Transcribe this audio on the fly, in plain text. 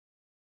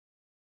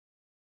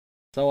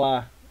So,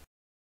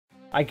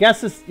 I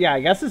guess this, yeah, I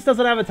guess this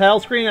doesn't have a title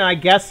screen, and I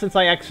guess since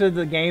I exited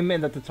the game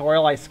in the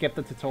tutorial, I skipped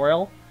the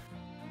tutorial.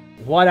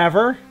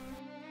 Whatever.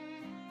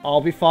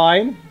 I'll be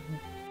fine.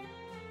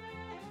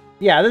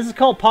 Yeah, this is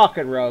called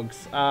Pocket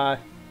Rogues. Not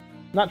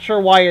sure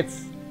why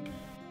it's...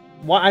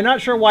 I'm not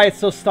sure why it's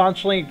so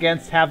staunchly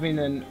against having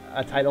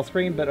a title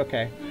screen, but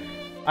okay.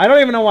 I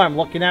don't even know what I'm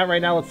looking at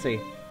right now. Let's see.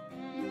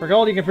 For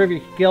gold, you can improve your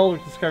skill or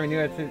discover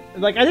new...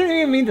 Like, I didn't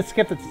even mean to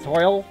skip the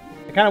tutorial.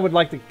 I kind of would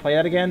like to play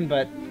that again,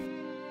 but...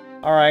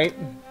 Alright.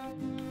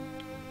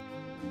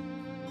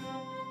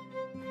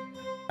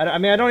 I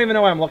mean, I don't even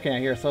know what I'm looking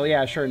at here, so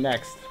yeah, sure,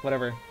 next.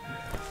 Whatever.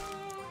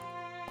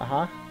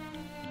 Uh-huh.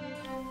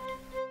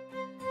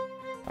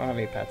 I don't have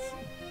any pets.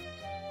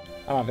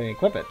 I don't have any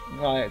equipment.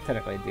 Well, I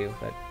technically do,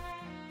 but...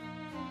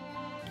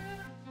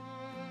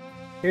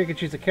 Here you can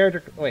choose a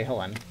character... Wait,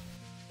 hold on.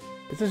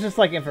 Is this just,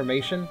 like,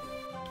 information?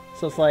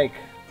 So it's like...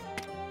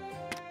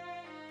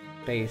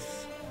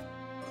 Base.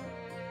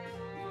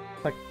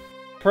 Like,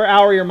 per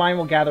hour your mind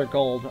will gather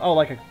gold. Oh,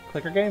 like a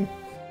clicker game?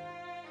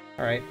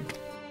 Alright.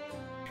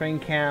 Train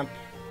camp.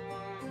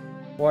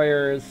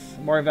 Warriors.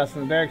 More invest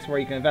in the barracks, where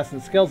you can invest in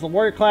the skills of the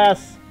warrior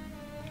class.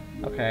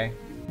 Okay.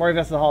 More you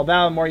invest in the Hall of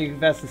Battle, more you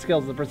invest in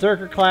skills of the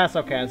Berserker class.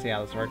 Okay, I see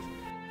how this works.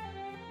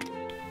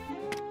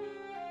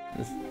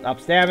 This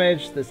ups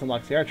damage, this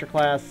unlocks the Archer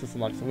class, this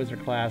unlocks the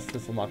Wizard class,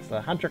 this unlocks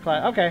the Hunter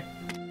class. Okay.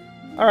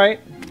 Alright.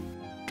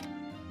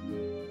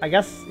 I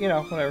guess, you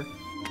know, whatever.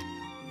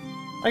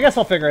 I guess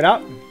I'll figure it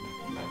out.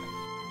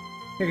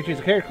 You can choose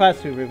a character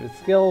class to improve its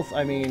skills.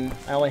 I mean,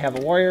 I only have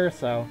a warrior,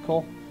 so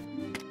cool.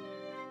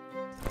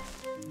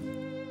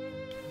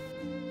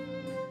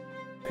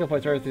 Skill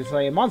points are to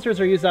say monsters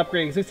are used to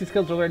upgrade existing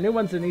skills to learn new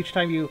ones, and each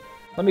time you...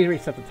 Let me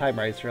reset the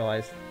timer, I just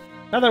realized.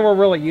 Not that we're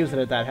really using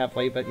it that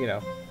heavily, but you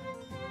know.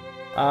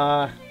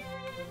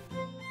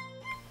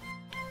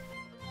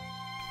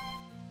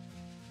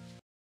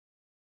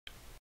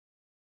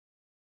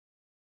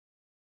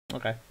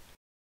 Okay.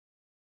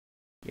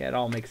 Yeah, it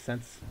all makes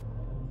sense.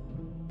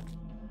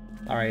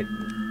 Alright.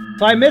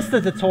 So I missed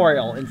the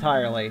tutorial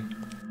entirely.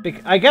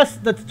 I guess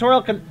the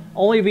tutorial can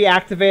only be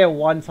activated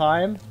one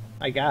time.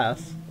 I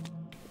guess.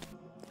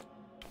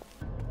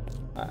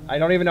 I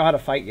don't even know how to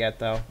fight yet,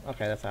 though.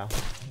 Okay, that's how.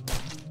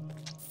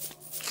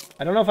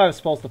 I don't know if I was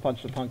supposed to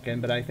punch the pumpkin,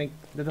 but I think...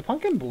 Did the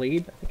pumpkin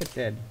bleed? I think it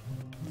did.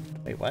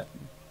 Wait, what?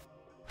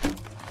 I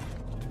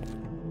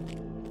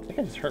think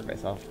I just hurt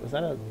myself. Was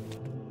that a...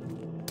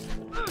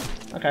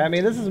 Okay, I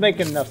mean, this is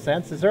making enough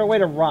sense. Is there a way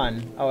to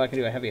run? Oh, I can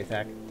do a heavy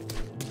attack.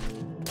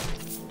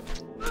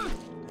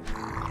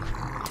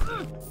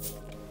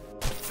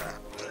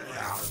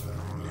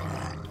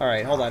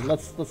 Alright, hold on.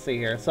 Let's see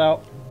here.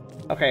 So...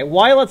 Okay,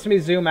 Y lets me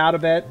zoom out a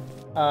bit.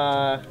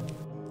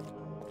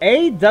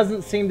 A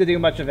doesn't seem to do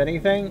much of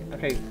anything.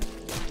 Okay.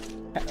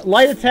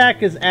 Light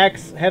attack is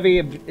X, heavy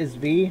is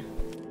B.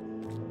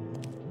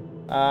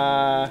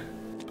 That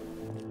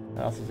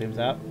also zooms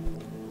out.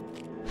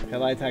 Okay,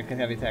 light attack and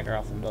heavy attack are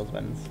also those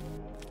buttons.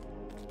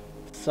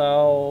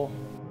 So...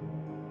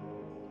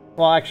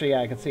 Well, actually,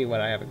 yeah, I can see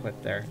what I have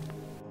equipped there.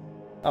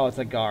 Oh, it's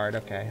a guard.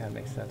 Okay, that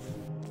makes sense.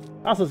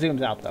 Also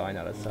zooms out, though, I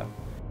noticed, so...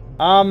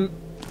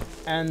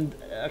 And,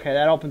 okay,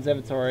 that opens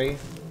inventory.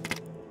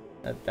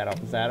 That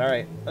opens that,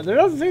 alright. There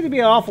doesn't seem to be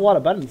an awful lot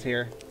of buttons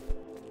here.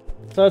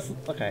 So it's,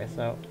 okay,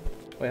 so,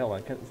 wait, hold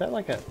on. Is that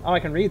like a, oh, I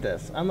can read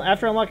this.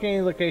 After unlocking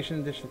any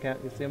location, you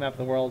see a map of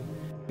the world.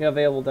 You have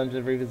available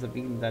dungeons, revisit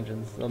beaten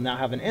dungeons. They'll now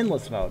have an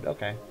endless mode,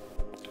 okay.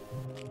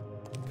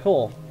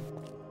 Cool.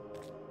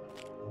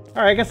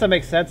 Alright, I guess that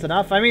makes sense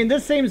enough. I mean,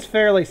 this seems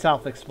fairly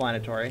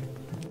self-explanatory.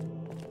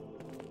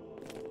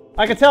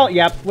 I could tell,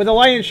 yep, with the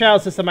light and shadow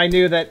system, I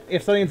knew that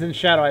if something's in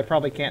shadow, I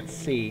probably can't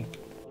see.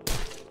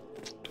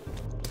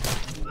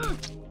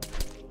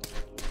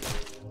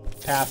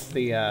 Past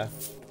the,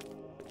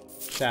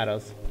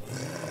 shadows.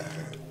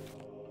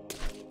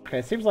 Okay,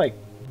 it seems like...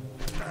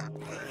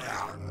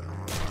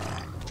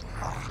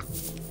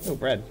 Oh,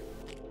 bread.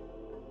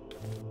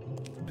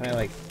 Can I,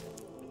 like...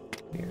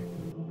 Here.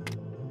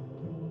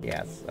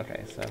 Yes,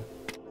 okay, so...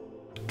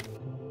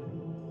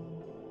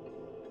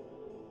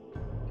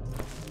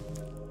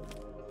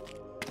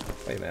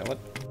 Wait a minute, what?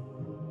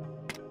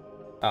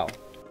 Oh,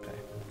 okay.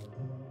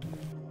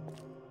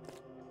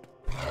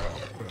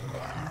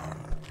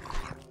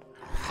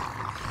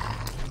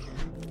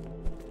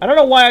 I don't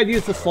know why I'd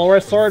use the slower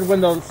sword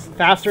when the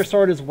faster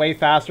sword is way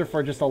faster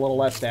for just a little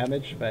less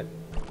damage, but...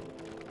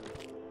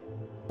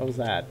 What was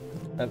that?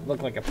 That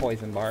looked like a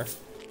poison bar.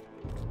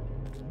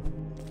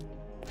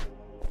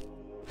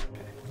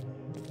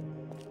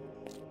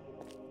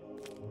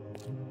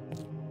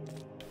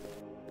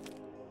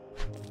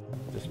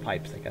 Just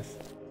pipes, I guess.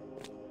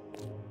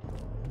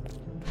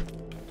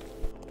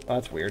 Oh,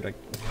 that's weird. Like...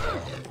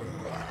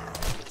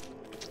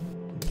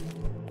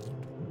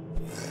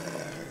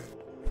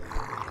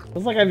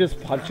 Feels like I'm just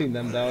punching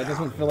them, though. It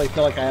doesn't really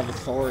feel like I have a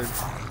sword.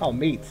 Oh,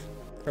 meat.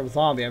 From a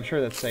zombie. I'm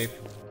sure that's safe.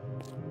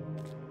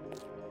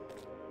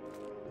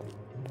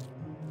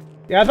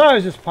 Yeah, I thought I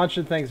was just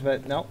punching things,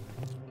 but nope.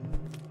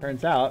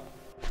 Turns out...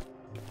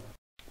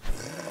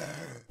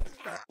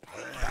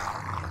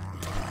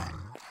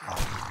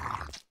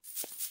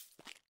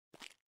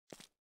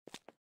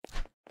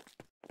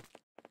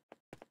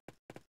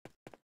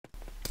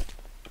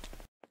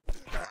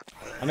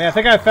 I mean, I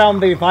think I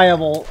found the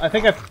viable... I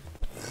think I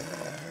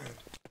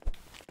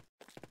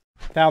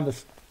found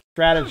the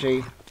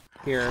strategy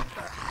here.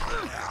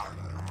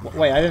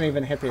 Wait, I didn't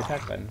even hit the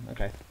attack button.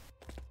 Okay.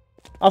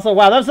 Also,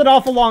 wow, that was an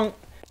awful long...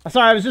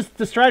 Sorry, I was just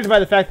distracted by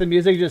the fact the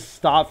music just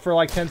stopped for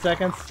like 10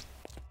 seconds.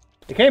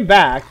 It came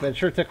back, but it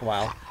sure took a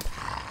while.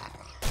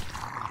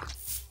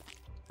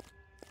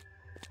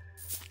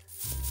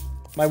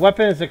 My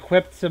weapon is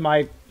equipped to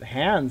my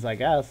hands, I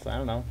guess. I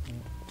don't know.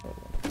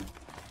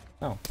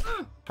 Oh.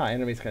 Huh,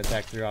 enemies can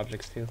attack through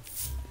objects too.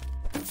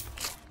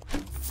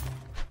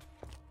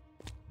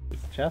 This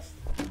chest?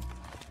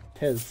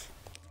 Tis.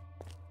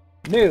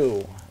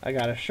 New! I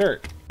got a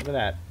shirt. Look at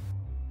that.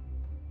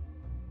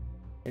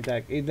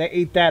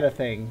 Ain't that a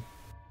thing?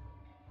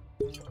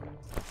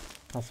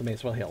 Also may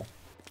as well heal.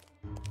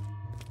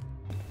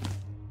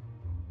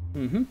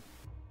 Mm-hmm.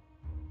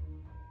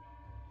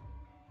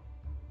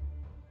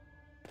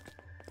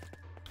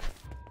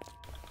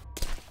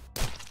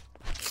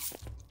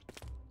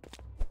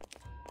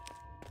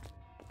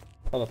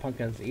 Oh, the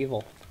pumpkin's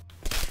evil.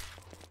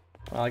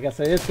 Well, I guess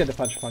it is good to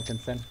punch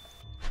pumpkins then.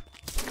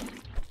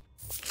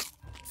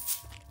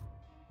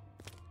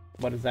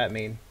 What does that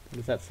mean? What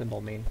does that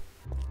symbol mean?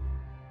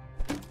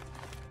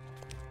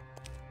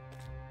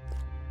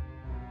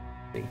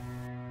 See.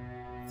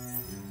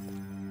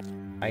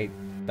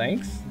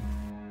 Thanks?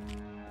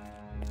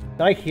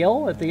 Did I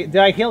heal? Did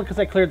I heal because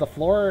I cleared the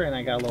floor and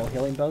I got a little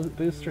healing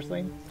boost or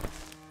something?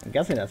 I'm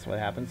guessing that's what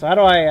happened. So how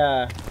do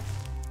I,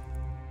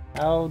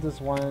 how does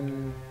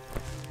one...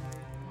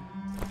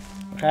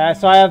 Okay,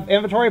 so I have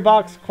inventory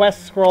box,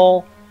 quest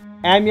scroll,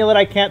 amulet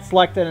I can't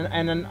select,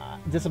 and an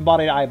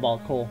disembodied eyeball.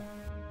 Cool.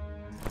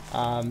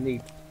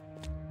 Neat.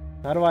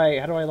 How do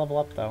I level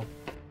up though?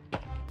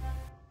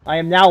 I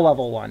am now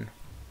level 1.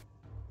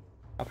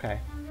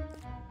 Okay.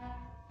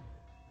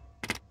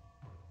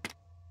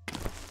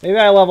 Maybe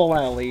I level when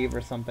I leave or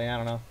something. I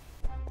don't know.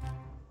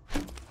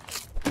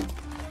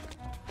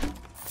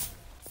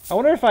 I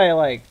wonder if I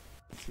like.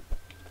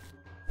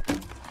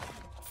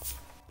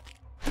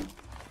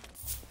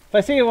 If I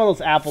see one of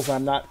those apples,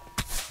 I'm not...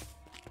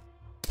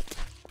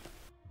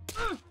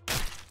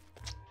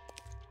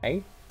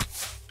 Hey?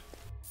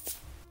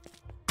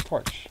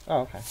 Torch.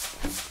 Oh, okay.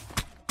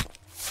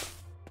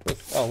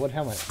 Oh, wood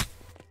helmet.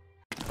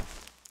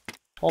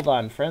 Hold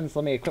on, friends.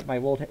 Let me equip my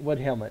wood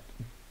helmet.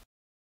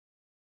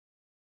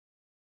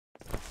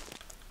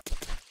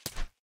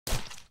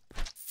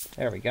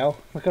 There we go.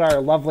 Look at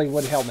our lovely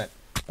wood helmet.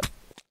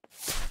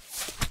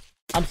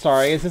 I'm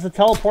sorry, is this a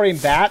teleporting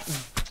bat?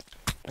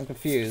 I'm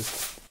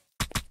confused.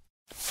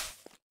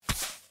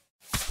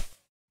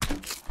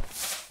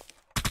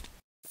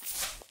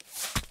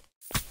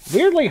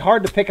 Weirdly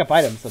hard to pick up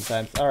items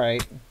sometimes.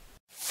 Alright.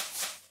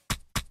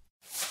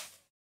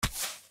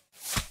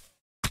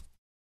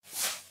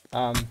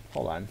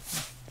 Hold on.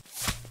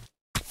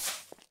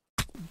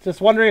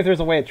 Just wondering if there's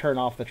a way to turn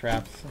off the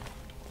traps.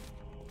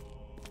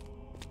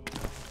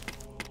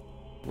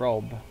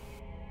 Robe.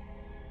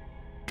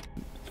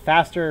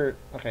 Faster...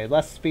 Okay,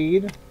 less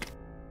speed.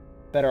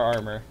 Better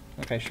armor.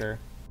 Okay, sure.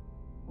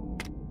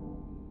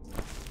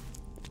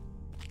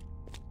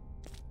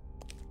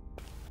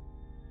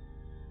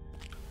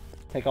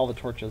 Take all the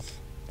torches.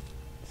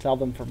 Sell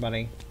them for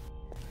money.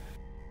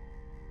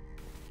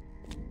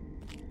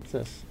 What's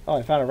this? Oh,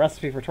 I found a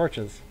recipe for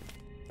torches.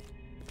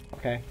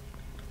 Okay.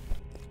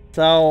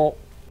 So,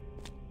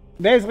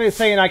 basically it's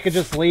saying I could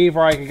just leave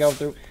or I could go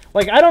through...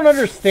 Like, I don't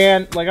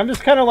understand. Like, I'm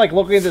just kind of like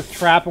looking at this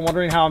trap and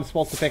wondering how I'm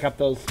supposed to pick up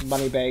those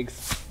money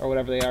bags. Or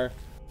whatever they are.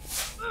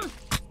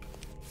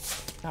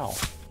 Ow.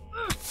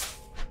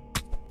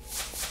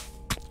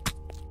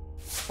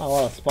 Not a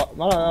lot of spot.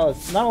 Not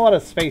a lot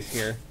of space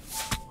here.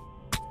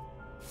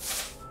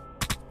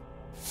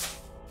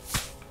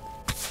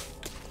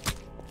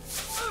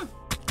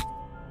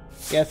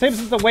 Yeah, it seems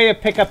that the way to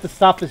pick up the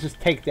stuff is just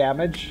take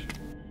damage.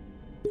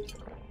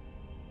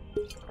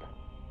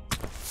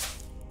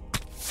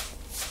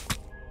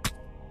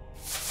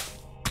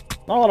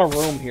 Not a lot of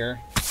room here.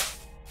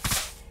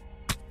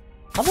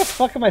 How the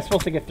fuck am I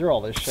supposed to get through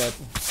all this shit?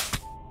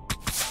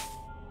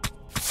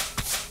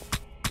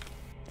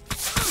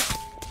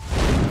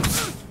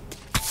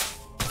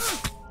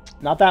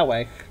 Not that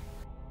way.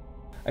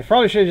 I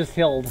probably should have just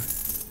healed.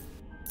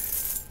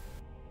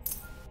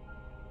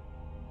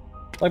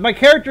 Like, my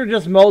character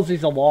just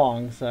moseys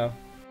along, so...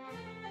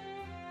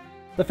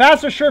 The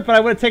faster, sure, but I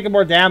would have taken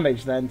more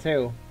damage then,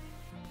 too.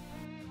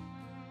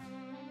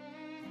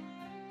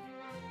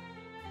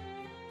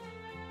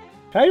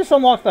 Can I just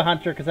unlock the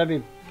hunter? Because that'd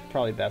be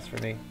probably best for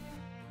me.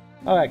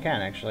 Oh, I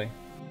can, actually.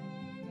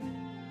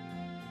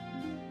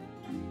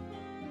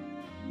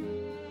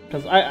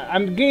 Because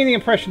I'm getting the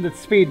impression that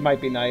speed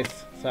might be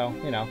nice, so,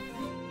 you know.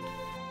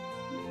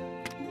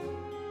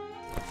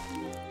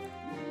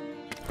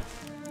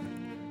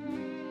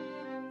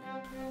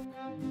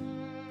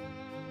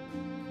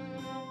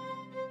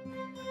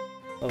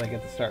 What do I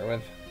get to start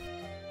with?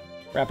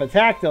 Rapid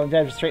attack, don't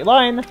dash a straight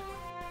line.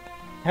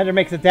 Hunter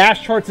makes a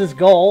dash towards his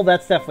goal,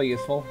 that's definitely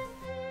useful.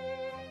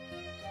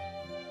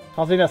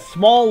 causing a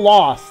small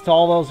loss to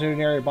all those who are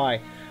nearby.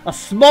 A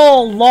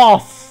small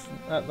loss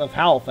of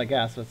health, I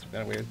guess. That's kind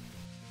of weird.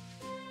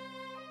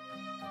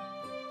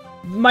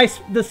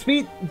 The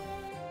speed,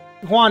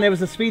 Juan, it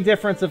was a speed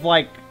difference of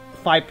like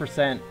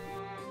 5%.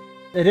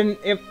 It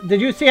didn't.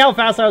 Did you see how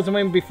fast I was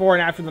moving before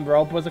and after the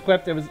rope was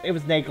equipped? It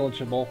was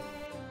negligible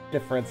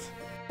difference.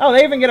 Oh,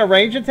 they even get a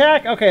range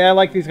attack? Okay, I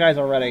like these guys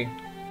already.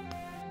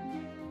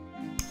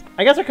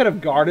 I guess I could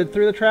have guarded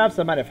through the traps.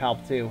 That might have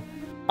helped too.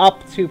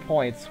 Up 2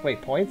 points.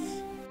 Wait, points?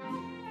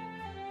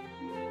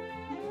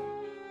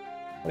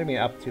 What do you mean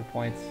up 2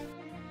 points?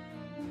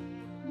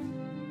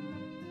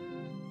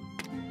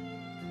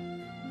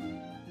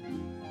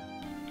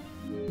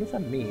 What does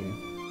that mean?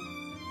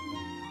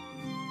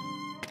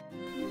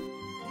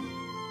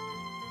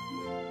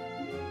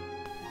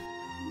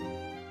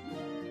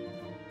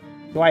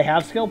 Do I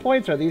have skill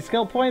points? Are these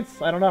skill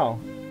points? I don't know.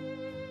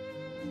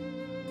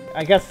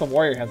 I guess the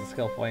warrior has a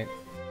skill point.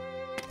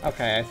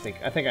 Okay, I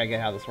think I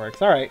get how this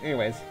works. Alright,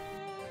 anyways.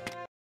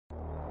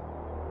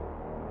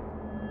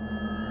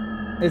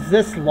 Is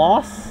this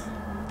loss?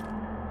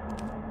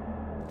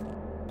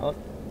 Oh,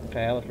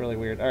 okay, that looked really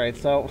weird. Alright,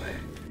 so...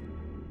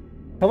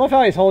 I love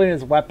how he's holding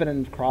his weapon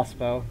and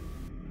crossbow.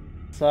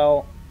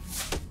 So...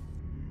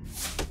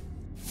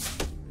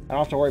 I don't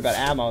have to worry about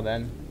ammo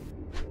then.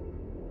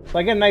 So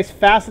I get a nice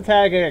fast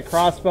attack, I get a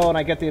crossbow, and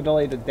I get the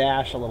ability to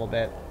dash a little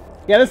bit.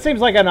 Yeah, this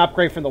seems like an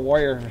upgrade from the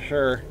warrior for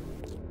sure.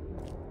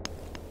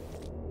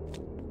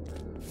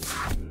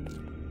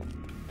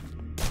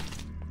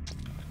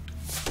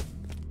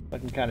 I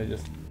can kind of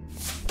just...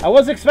 I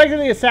was expecting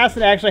the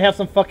assassin to actually have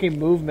some fucking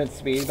movement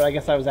speed, but I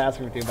guess I was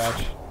asking for too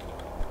much.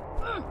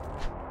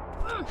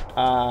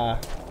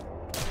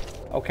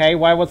 Okay,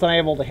 why wasn't I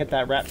able to hit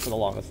that rat for the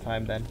longest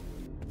time then?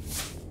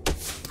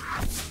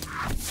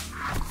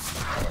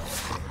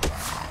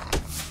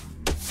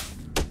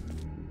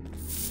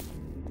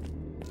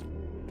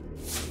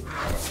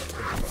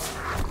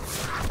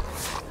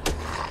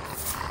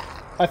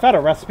 I found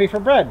a recipe for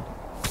bread.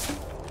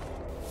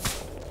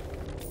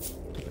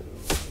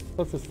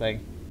 What's this thing?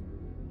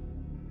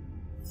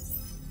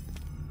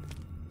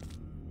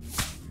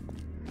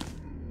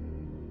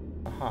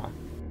 Uh-huh.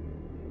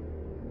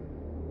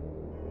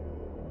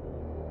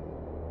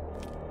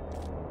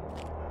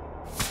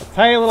 A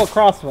tiny little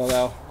crossbow,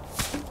 though.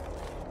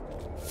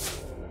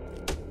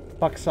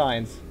 Fuck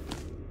signs.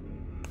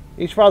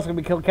 Each boss can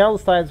be killed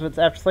countless times, but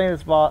after slaying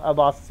this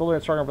boss, the older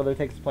and stronger brother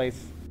takes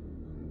place.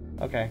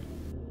 Okay.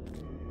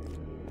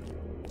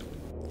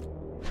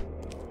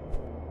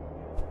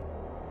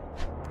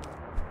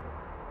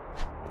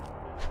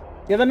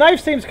 Yeah, the knife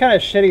seems kind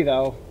of shitty,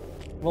 though.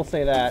 We'll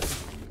say that.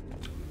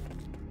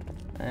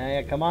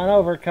 Yeah, come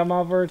over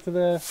to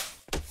the...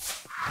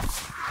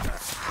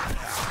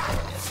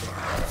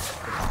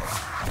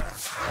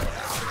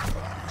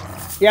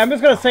 Yeah, I'm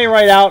just gonna say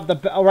right off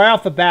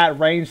the bat,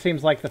 range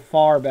seems like the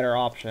far better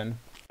option.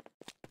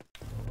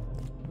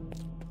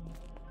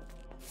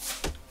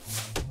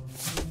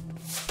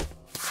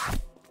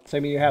 So I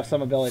mean, you have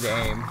some ability to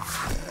aim.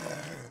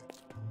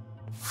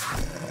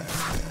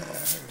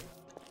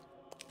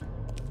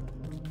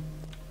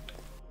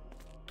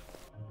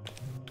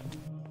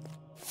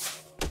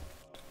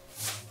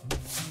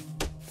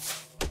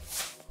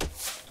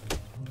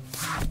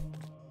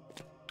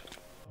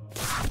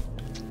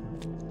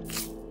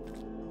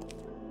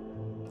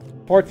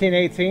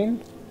 $14.18?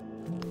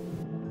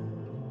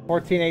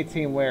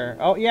 $14.18 where?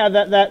 Oh yeah,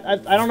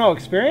 I don't know,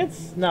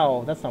 experience?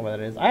 No, that's not what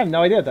it is. I have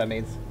no idea what that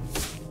means.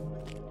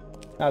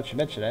 Now that you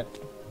mention it.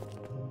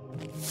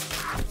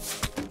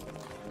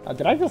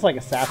 Did I just like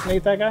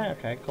assassinate that guy?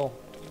 Okay, cool.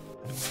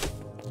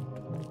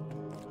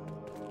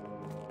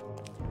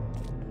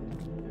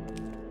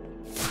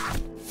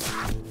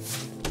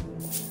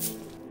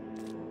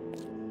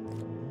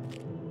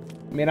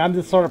 I mean, I'm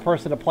the sort of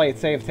person to play it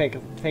safe, take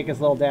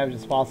as little damage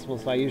as possible,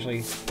 so I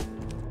usually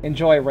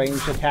enjoy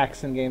ranged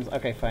attacks in games.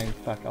 Okay, fine.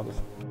 Fuck, I'll just...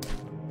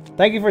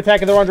 Thank you for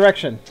attacking the wrong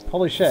direction.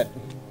 Holy shit.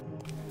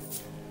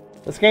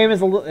 This game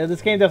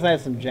definitely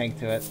has some jank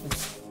to it.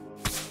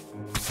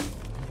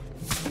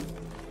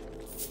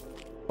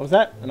 What was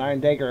that? An iron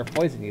dagger of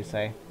poison, you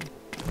say?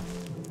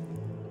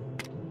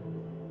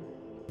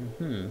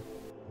 Mm-hmm.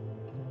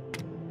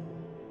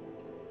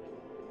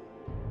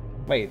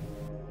 Wait.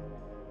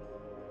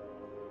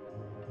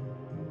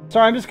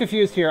 Sorry, I'm just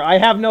confused here. I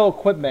have no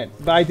equipment,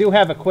 but I do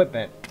have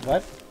equipment.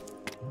 What?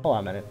 Hold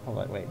on a minute. Hold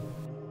on, wait.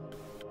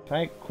 Can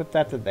I equip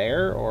that to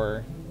there,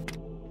 or...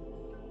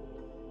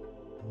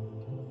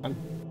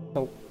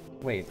 So,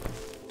 wait.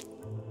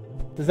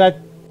 Does that...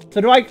 So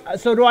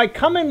do I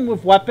come in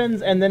with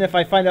weapons, and then if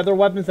I find other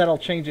weapons, that'll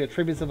change the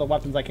attributes of the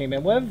weapons I came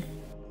in with?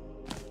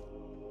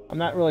 I'm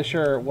not really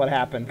sure what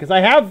happened, because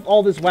I have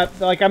all this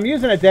like, I'm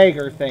using a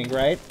dagger thing,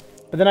 right?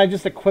 But then I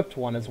just equipped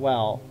one as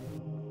well.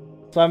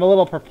 So I'm a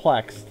little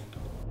perplexed.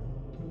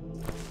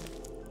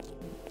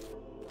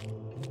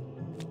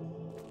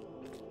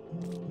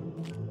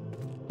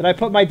 Did I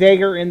put my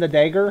dagger in the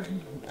dagger?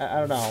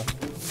 I don't know.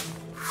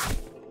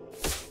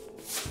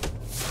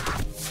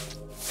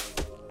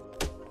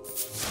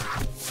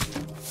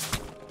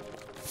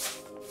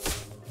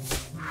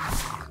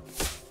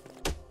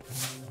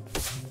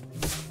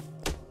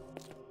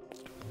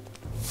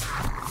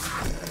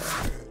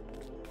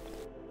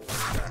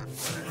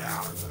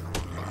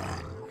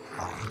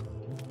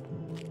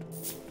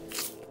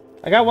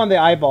 I got one of the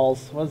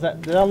eyeballs. What was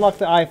that? Did I unlock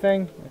the eye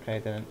thing? Okay,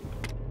 it didn't.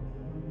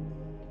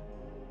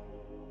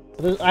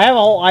 I have a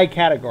whole eye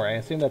category. I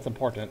assume that's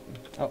important.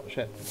 Oh,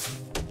 shit.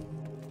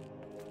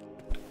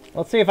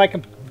 Let's see if I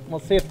can...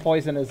 Let's see if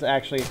poison is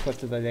actually equipped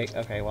to the...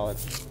 Okay, well,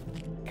 it's...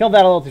 Killed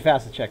that a little too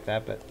fast to check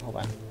that, but hold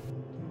on.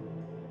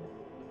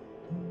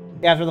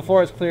 Yeah, after the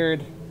floor is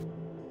cleared...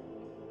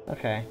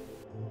 Okay.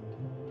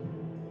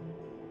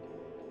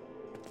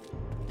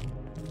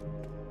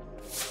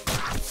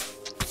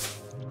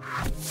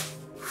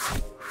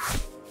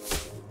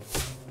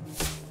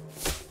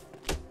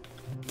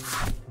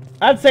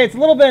 I'd say it's a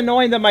little bit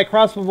annoying that my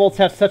crossbow bolts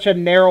have such a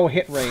narrow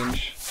hit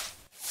range.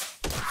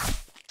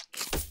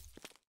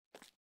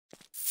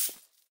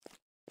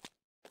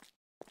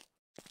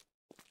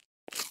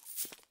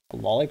 A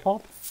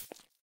lollipop?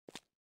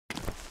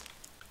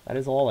 That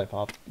is a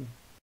lollipop.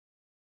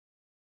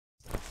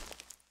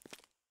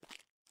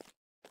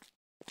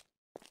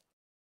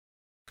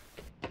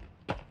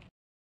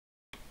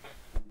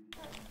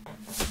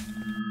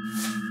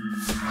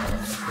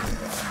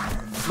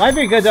 Might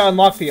be good to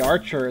unlock the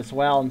archer as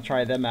well and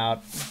try them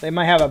out. They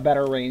might have a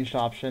better ranged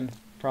option,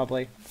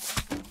 probably.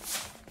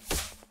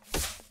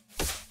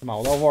 Come on,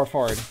 a little more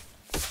forward.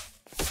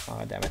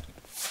 Oh, damn it.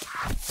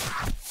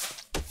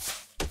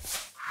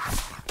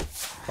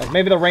 Like,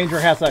 maybe the ranger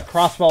has a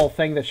crossbow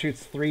thing that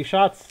shoots 3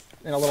 shots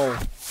in a little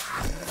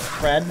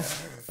thread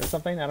or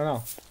something? I don't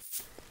know.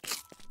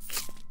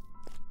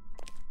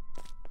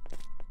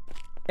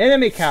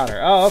 Enemy counter.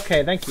 Oh,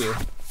 okay, thank you.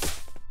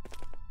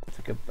 That's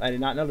a good... I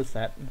did not notice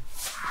that.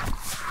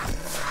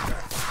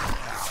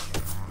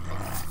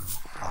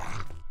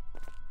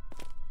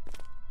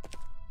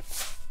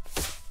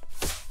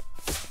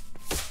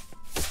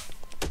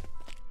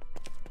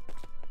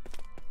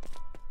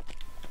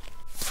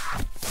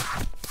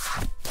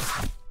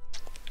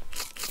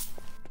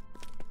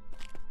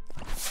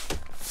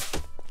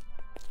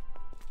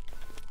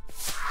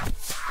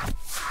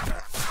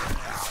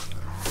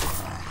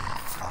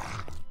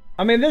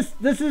 I mean,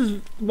 this is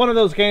one of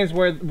those games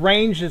where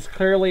range is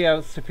clearly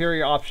a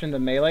superior option to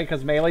melee,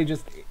 because melee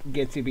just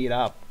gets you beat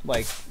up.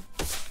 Like,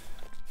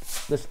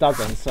 this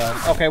doesn't, so...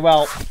 Okay,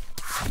 well...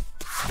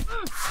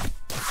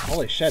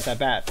 Holy shit, that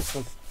bat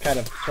was kind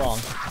of strong.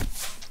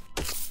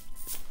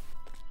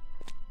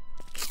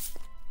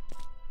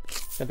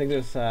 I think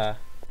there's, the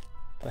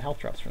health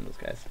drops from those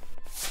guys.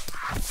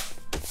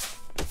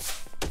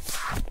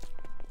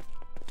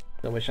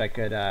 Still wish I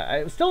could,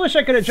 I still wish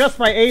I could adjust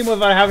my aim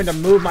without having to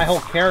move my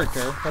whole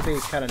character. That'd be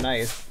kind of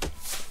nice.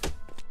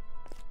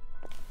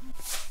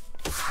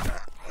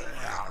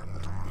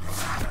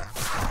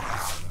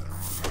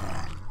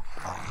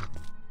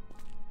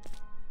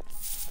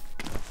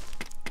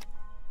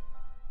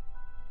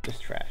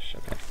 Just trash,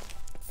 okay.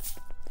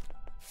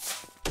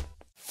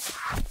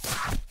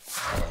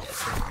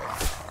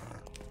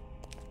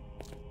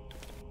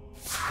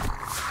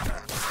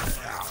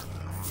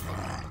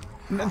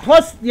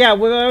 Plus, yeah,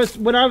 when I was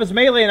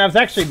meleeing, I was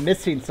actually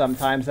missing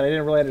sometimes, and I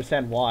didn't really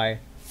understand why.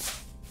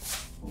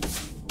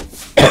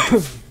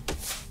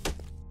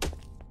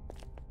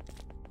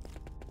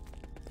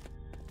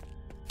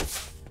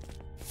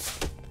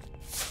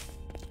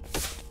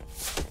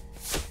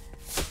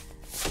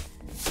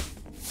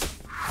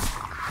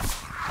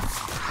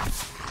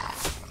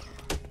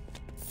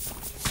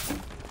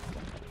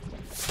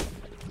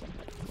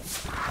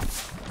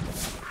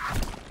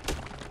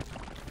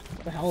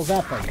 What the hell is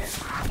that thing?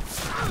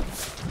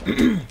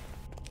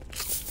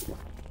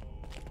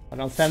 I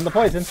don't send the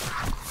poison.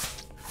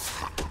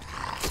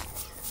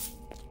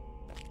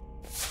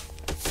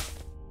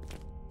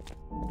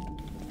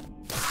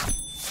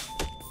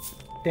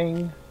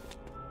 Ding.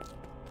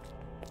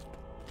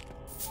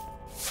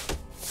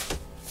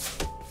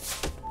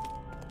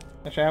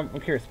 Actually, I'm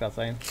curious about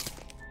something.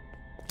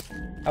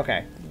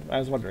 Okay, I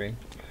was wondering.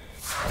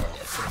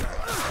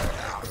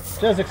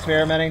 Just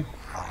experimenting.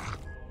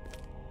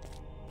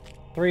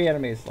 3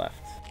 enemies left.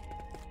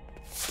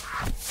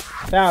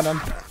 Found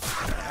him.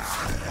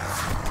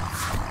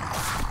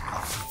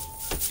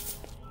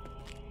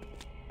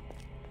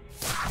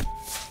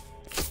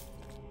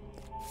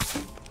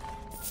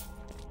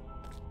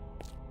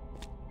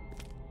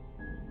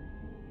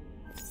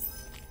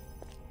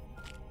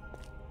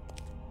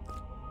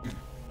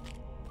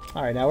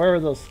 Alright, now where are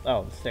those...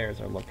 Oh, the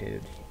stairs are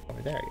located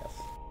over there, I guess.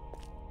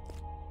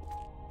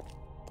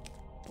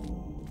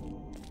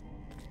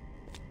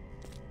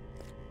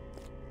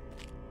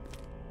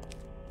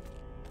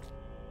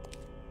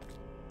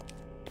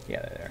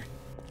 Yeah, they're there.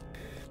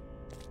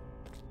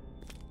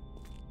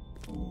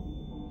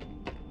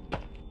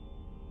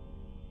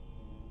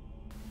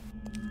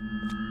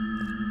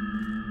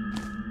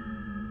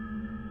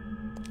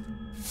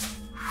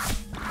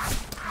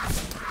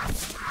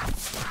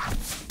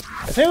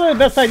 I think the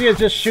best idea is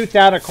just shoot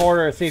down a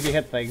corner and see if you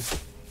hit things.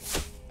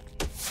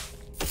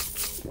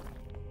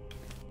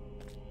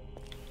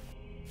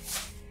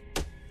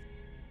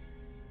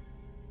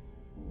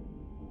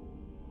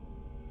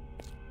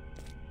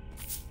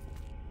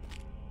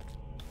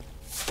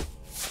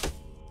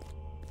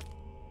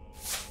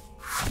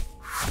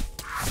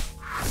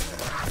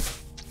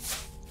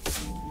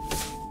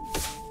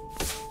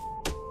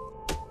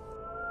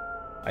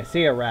 I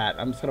see a rat.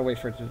 I'm just gonna wait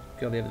for it to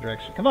go the other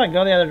direction. Come on,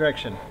 go in the other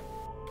direction.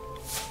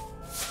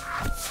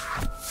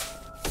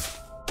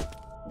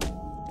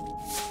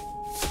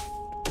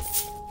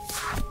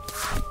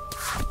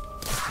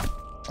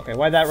 Okay,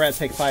 why'd that rat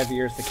take 5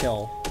 years to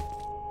kill?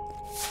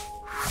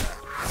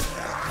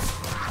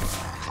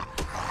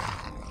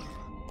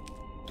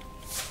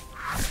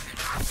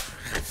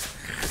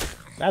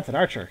 That's an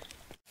archer.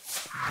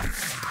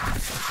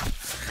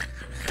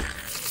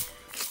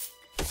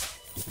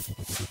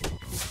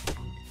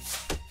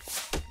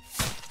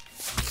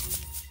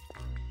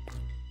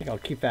 I think I'll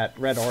keep that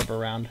red orb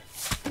around.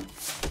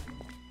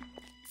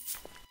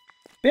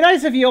 Be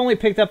nice if you only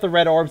picked up the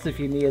red orbs if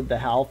you needed the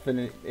health,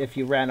 and if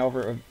you ran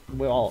over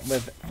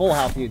with full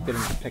health, you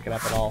didn't pick it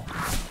up at all.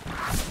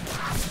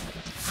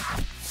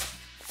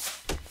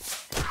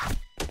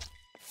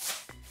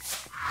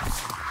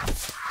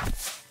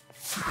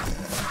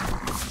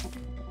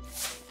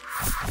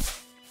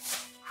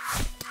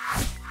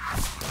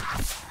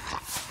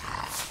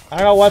 I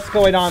don't know what's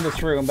going on in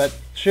this room, but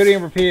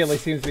shooting repeatedly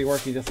seems to be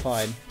working just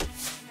fine.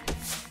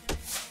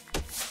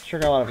 Sure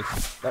got a lot of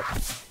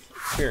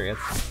experience.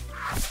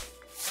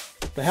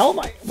 The hell am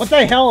I? What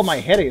the hell am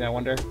I hitting, I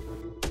wonder?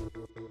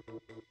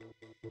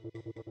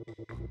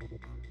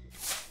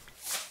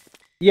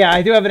 Yeah,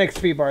 I do have an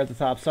XP bar at the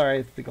top.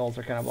 Sorry, the goals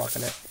are kind of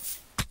blocking it.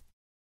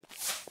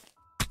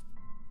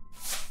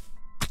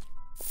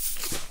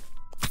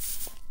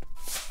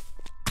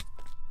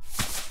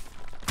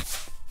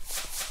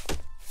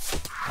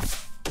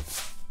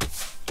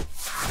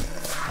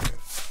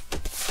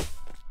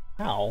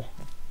 Ow.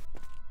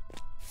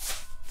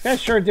 This guy's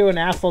sure doing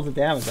assloads of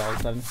damage all of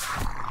a sudden.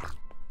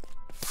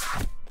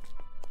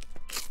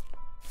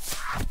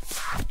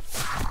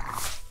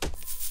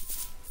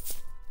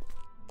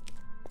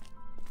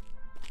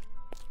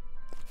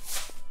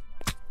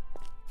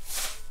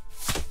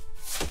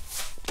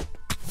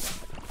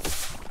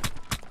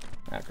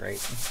 Not great.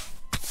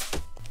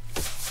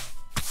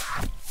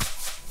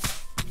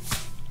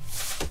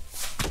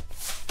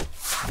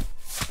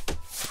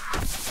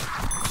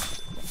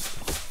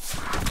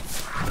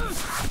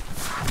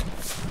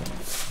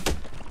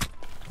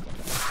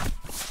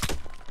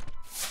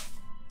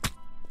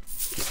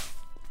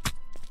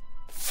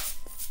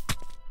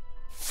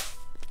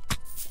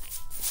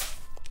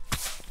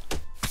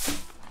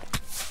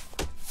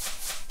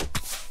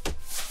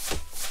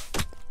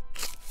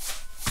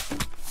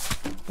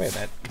 Wait a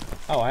minute.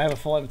 Oh, I have a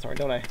full inventory,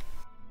 don't I?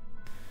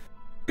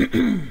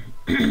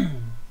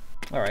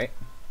 Alright.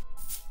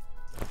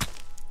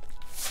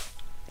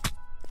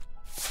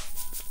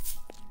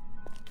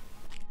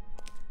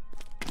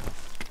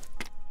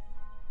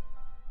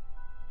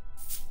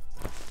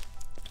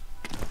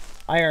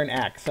 Iron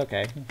axe,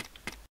 okay.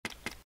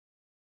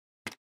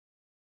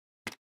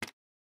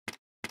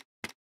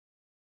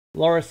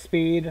 Lower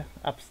speed,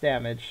 ups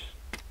damage.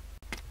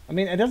 I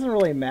mean, it doesn't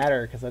really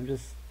matter because I'm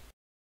just...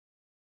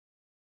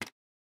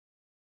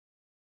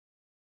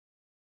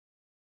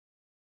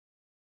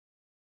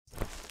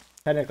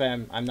 Technically,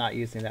 I'm not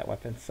using that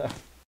weapon, so...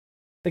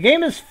 The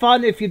game is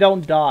fun if you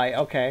don't die.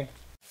 Okay.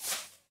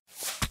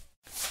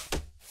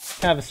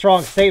 Kind of a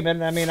strong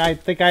statement. I mean, I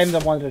think I'm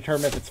the one to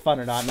determine if it's fun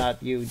or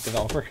not you,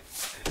 developer.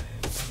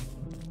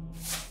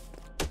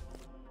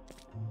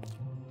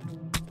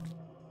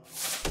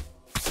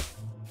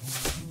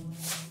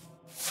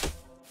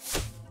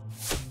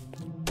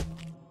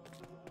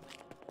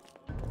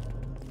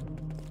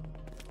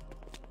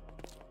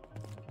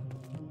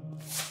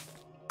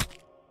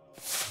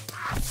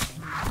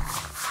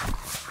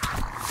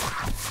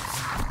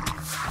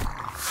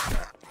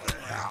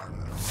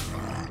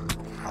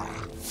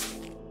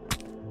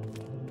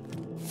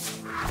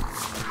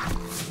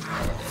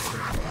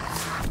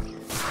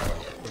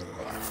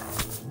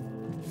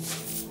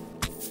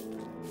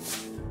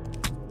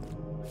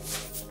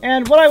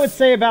 And what I would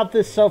say about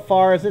this so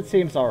far is it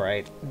seems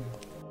alright.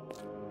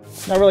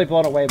 Not really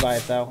blown away by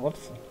it though.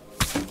 Whoops.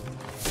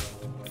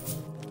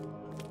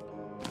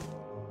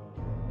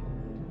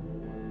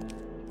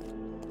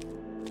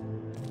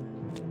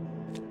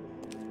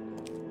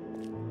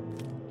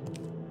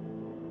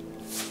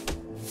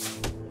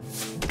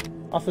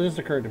 Also, this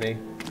occurred to me.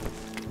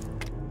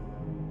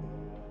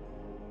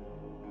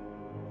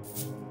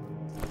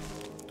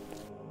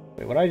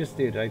 Wait, what did I just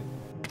do? Did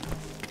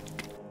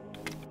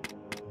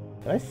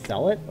I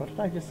sell it? What did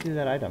I just do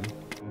that item?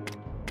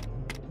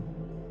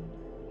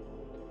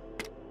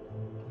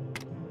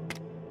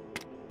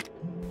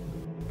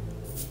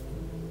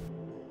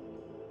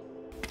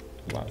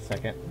 Hold on a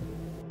second.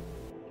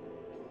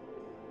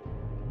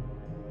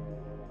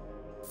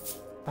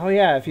 Oh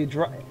yeah, if you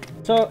draw...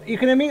 So, you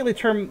can immediately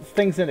turn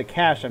things into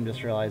cash, I'm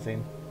just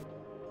realizing.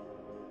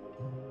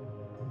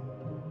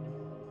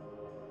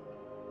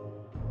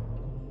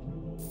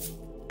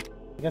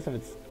 I guess if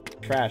it's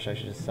trash, I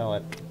should just sell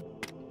it.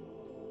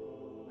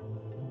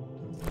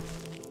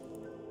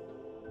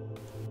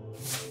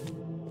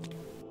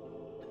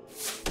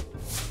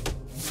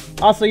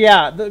 Also,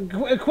 yeah,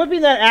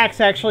 equipping that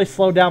axe actually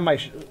slowed down my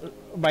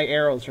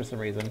arrows for some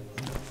reason.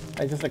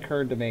 It just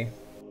occurred to me.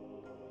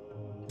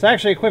 So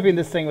actually equipping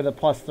this thing with a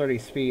plus 30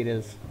 speed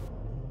is...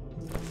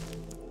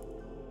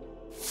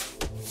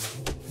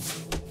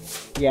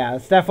 Yeah,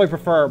 it's definitely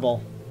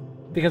preferable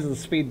because of the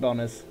speed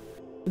bonus.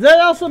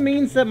 That also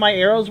means that my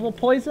arrows will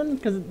poison,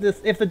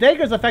 because if the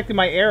dagger's affecting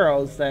my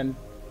arrows, then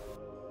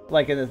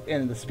like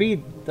in the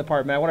speed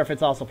department, I wonder if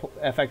it's also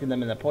affecting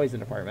them in the poison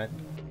department.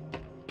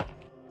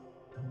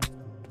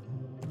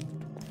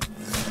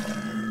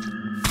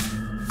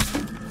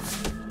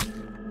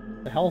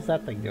 What the hell is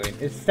that thing doing?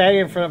 It's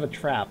standing in front of a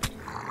trap.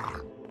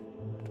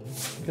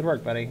 Good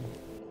work, buddy.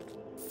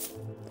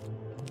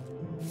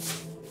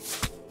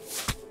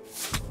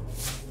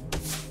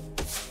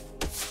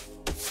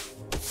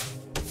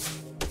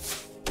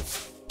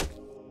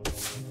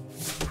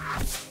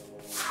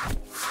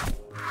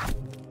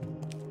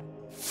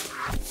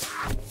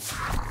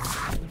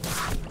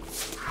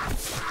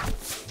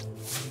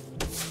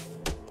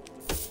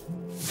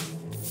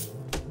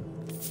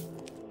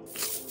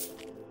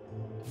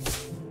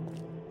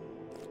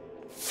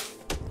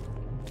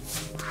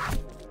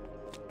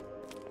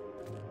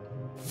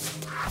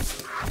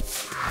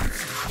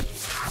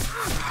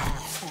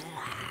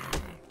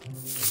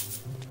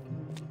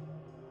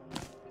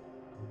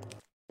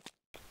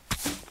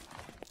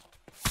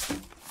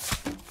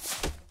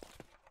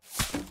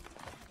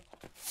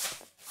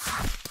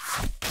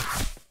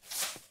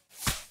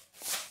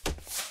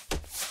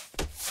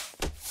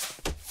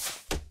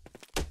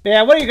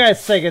 Yeah, what do you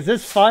guys think? Is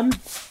this fun?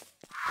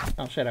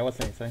 Oh shit, I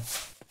wasn't anything.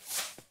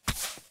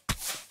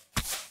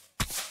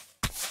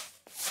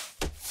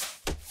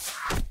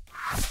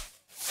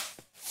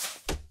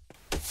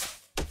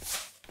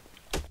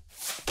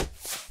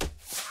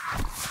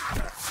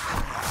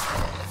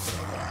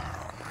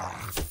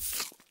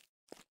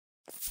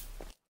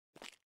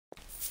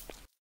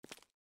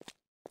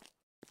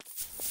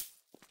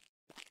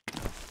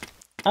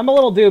 I'm a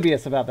little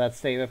dubious about that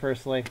statement,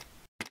 personally.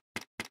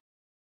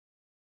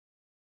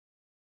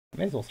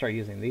 May as well start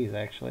using these,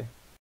 actually.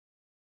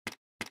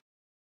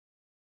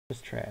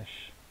 Just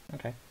trash.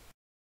 Okay.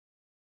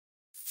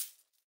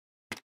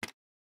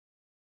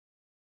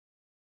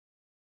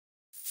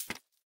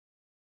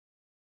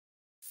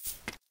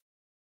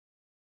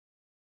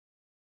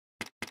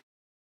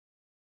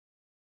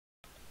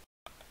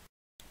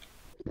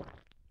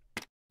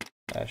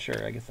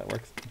 Sure, I guess that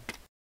works.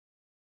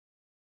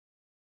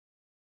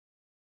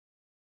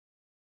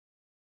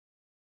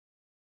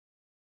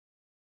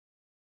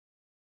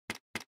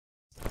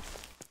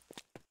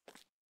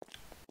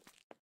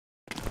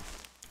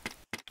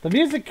 The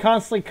music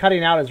constantly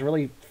cutting out is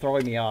really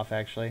throwing me off,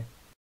 actually.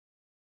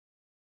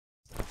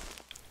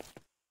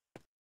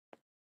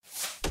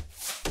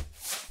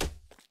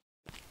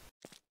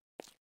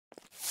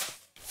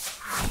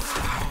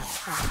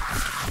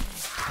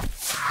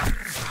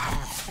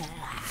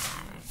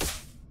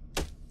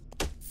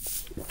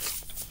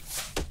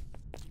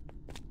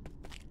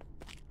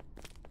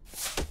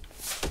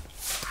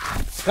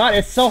 God,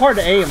 it's so hard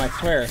to aim, I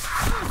swear.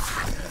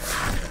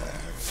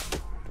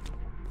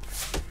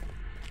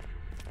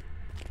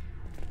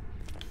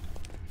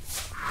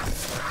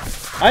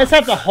 I just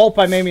have to hope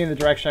I'm aiming in the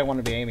direction I want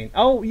to be aiming.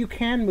 Oh, you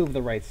can move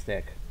the right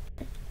stick.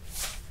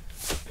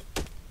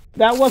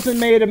 That wasn't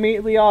made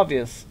immediately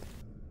obvious.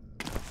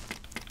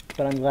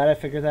 But I'm glad I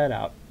figured that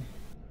out.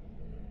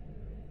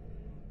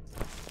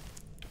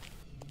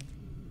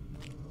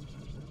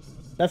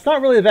 That's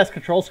not really the best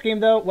control scheme,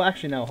 though. Well,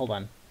 actually, no. Hold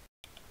on.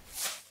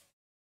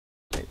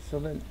 Wait, so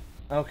then...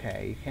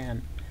 Okay, you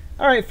can...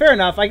 Alright, fair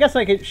enough. I guess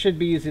I should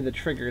be using the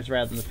triggers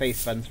rather than the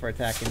face buttons for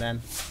attacking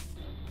then.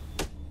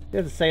 I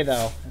have to say,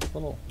 though, it's a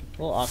little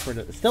awkward.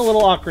 It's still a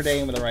little awkward to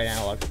aim with the right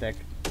analog stick.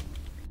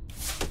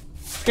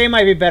 This game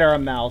might be better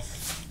on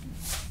mouse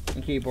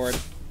and keyboard.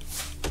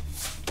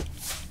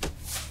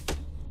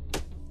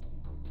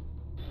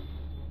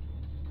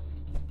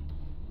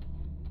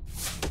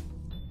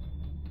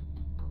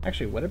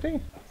 Actually, would it be?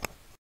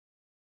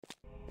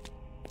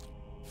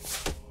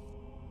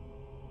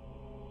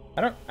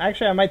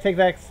 Actually, I might take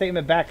that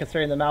statement back,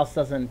 considering the mouse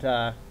doesn't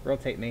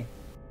rotate me.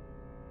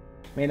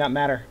 May not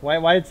matter.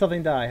 Why did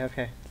something die?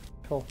 Okay,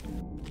 cool.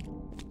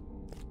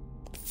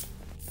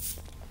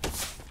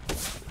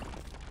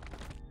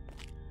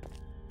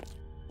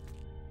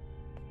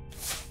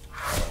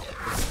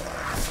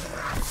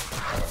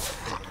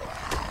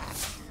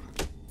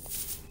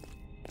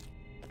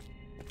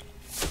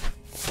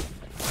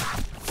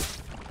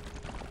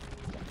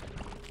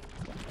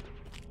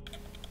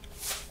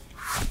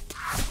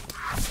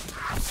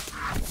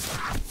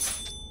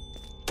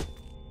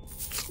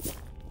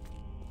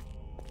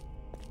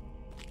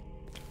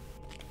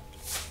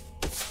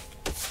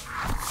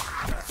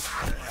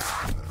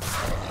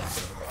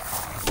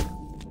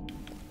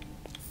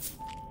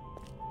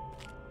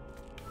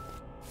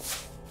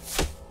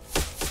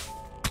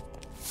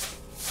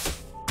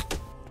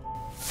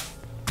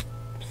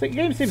 The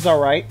game seems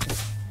alright.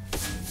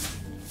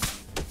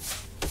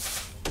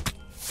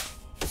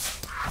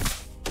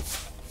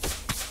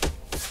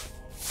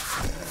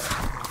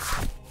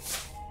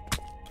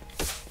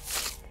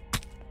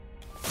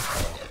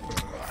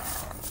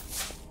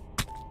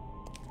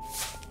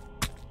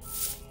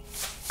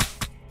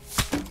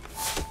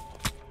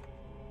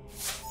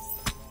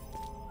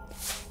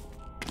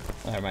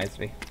 reminds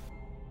me.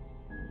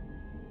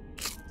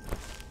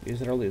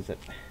 Use it or lose it.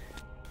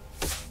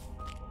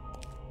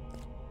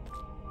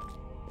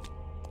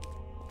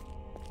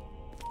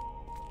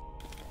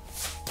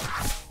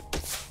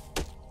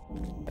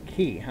 A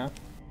key, huh?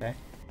 Okay.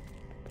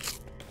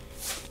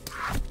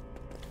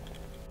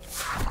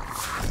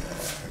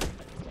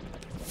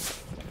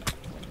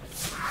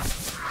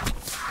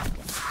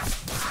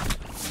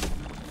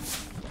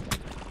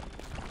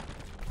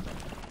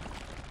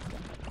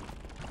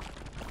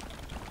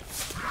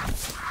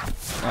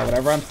 Oh,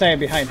 whatever, I'm staying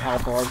behind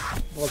Hellborg.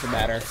 It doesn't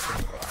matter.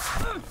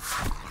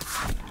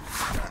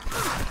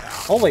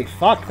 Holy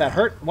fuck, that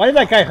hurt. Why did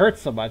that guy hurt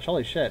so much?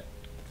 Holy shit.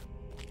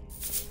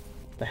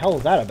 What the hell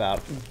is that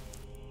about?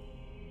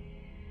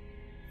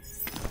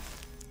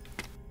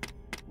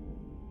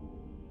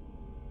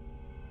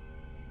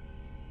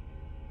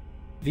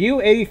 View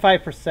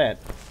 85%.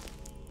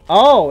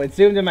 Oh, it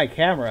zoomed in my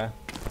camera.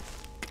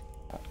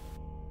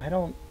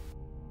 I'm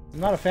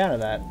not a fan of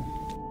that.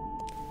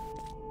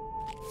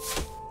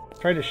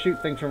 Trying to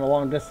shoot things from a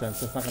long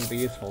distance, it's not going to be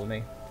useful to me.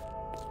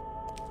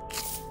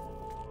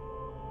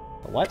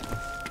 What?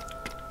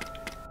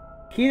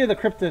 Key to the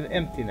Crypt of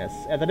Emptiness.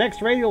 At the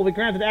next raid, you will be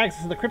granted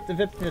access to the Crypt of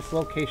Emptiness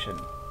location.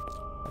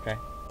 Okay.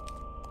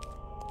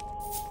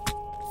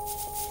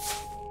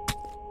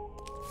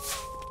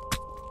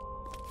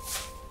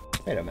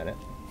 Wait a minute.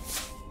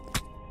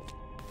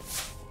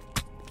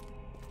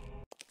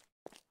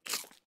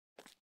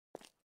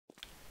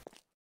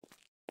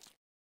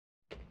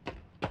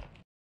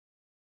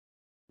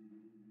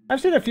 I've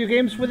seen a few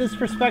games with this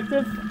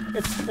perspective.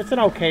 It's an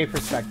okay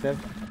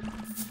perspective.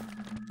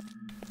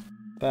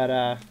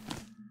 But,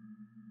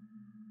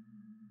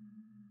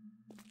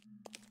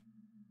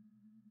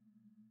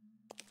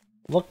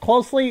 look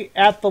closely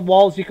at the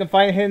walls. You can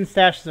find hidden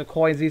stashes of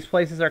coins. These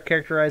places are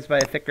characterized by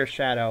a thicker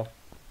shadow.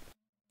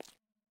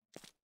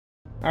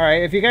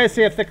 Alright, if you guys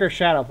see a thicker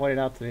shadow, point it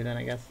out to me then,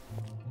 I guess.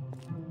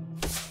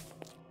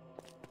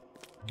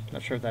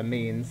 Not sure what that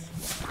means.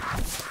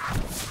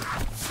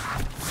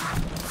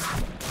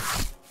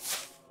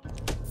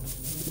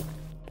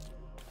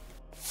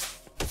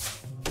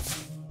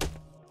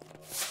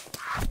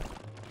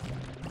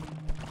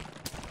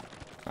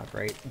 Not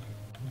great.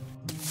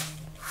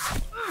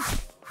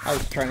 I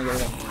was trying to get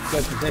in a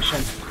good position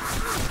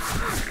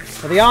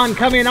for the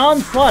oncoming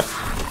onslaught!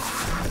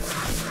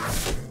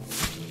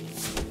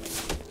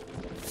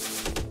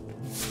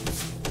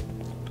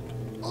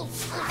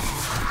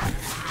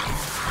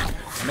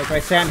 Make my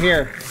stand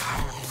here.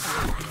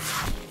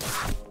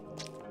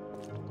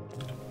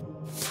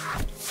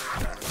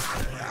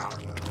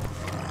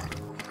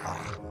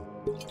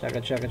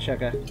 Chugga, chugga,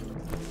 chugga.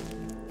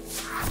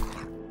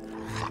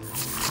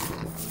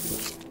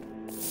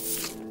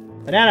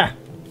 Banana!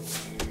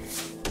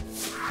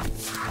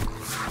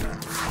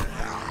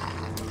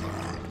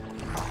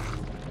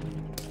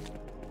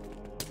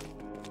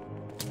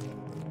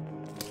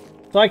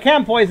 So I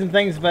can poison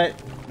things, but,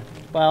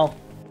 well,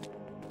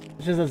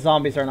 it's just that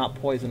zombies are not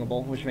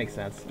poisonable, which makes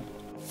sense.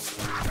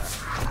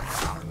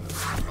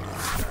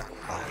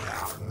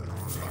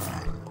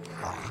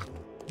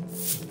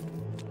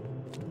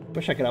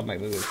 Wish I could up my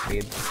movement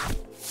speed.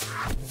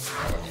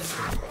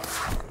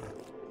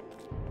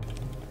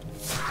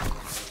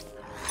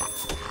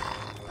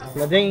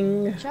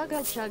 La-ding!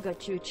 Chugga chugga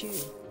choo choo.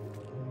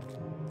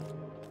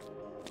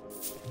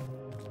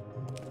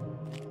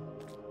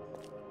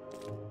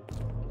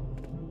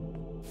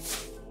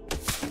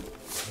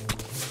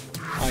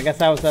 I guess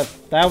that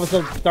was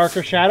a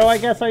darker shadow, I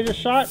guess I just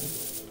shot.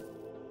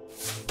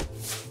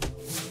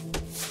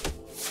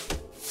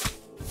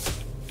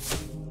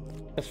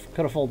 This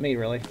could have fooled me,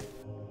 really.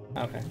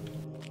 Okay.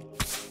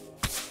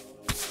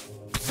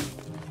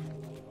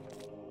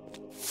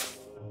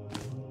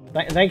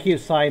 Thank you,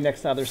 sign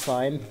next to other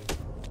sign.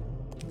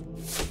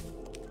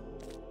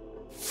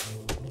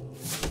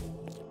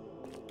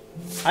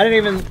 I didn't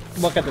even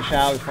look at the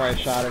shadow before I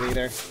shot it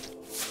either.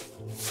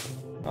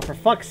 Oh, for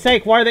fuck's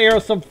sake, why are the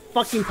arrows so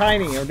fucking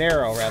tiny? Or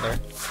narrow, rather.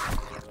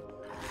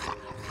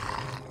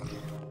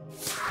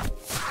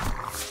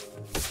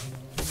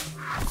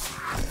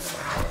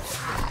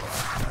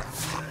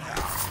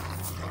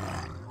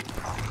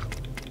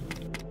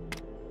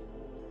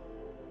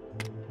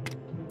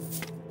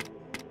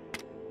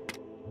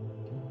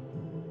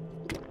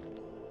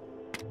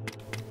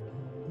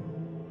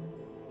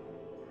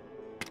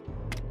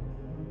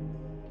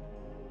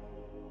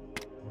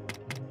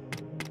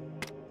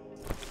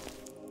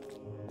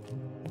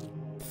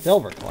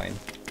 Silver coin.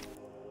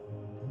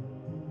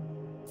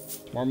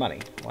 More money.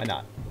 Why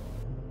not?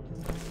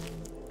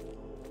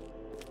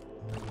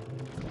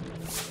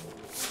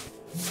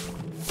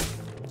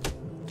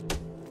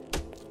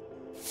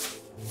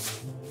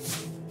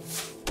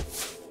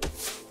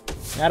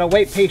 Gotta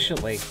wait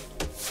patiently.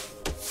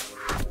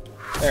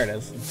 There it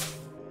is.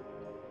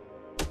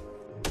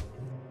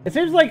 It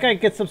seems like I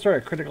get some sort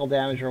of critical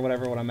damage or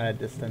whatever when I'm at a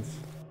distance.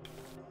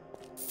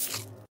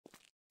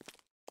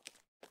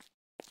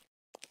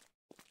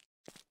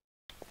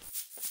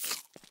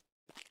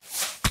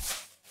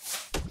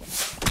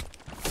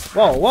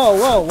 Whoa, whoa,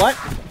 whoa, what?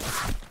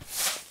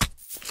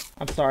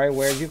 I'm sorry,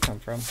 where did you come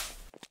from?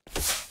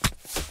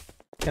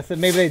 Guess that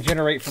maybe they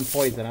generate from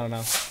poison, I don't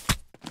know.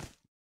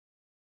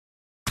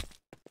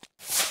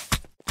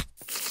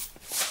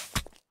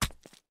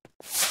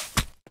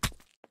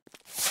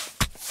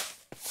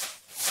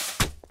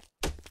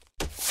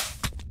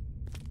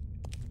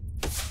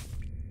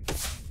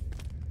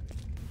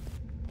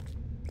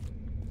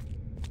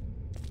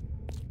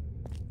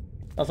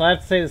 Also, I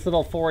have to say this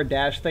little forward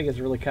dash thing is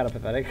really kind of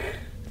pathetic.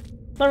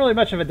 It's not really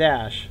much of a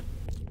dash.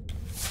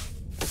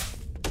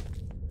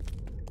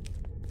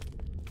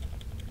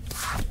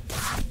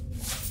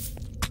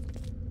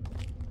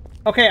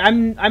 Okay,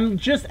 I'm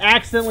just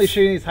accidentally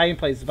shooting these hiding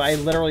places, but I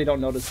literally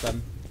don't notice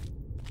them.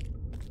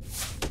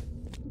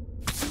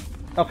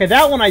 Okay,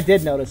 that one I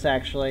did notice,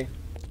 actually.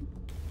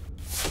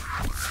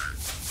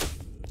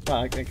 Well,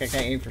 I think I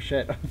can't aim for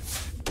shit. I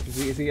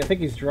think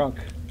he's drunk.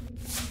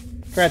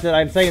 Granted,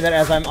 I'm saying that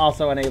as I'm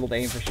also unable to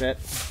aim for shit.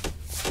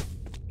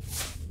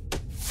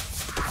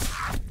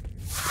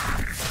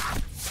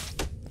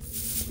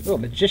 Ooh, a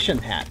magician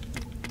hat.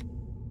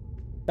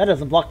 That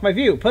doesn't block my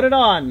view. Put it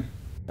on!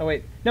 Oh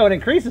wait, no, it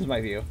increases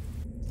my view.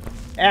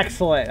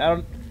 Excellent.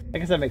 I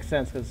guess that makes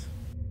sense, because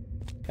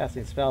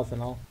casting spells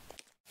and all.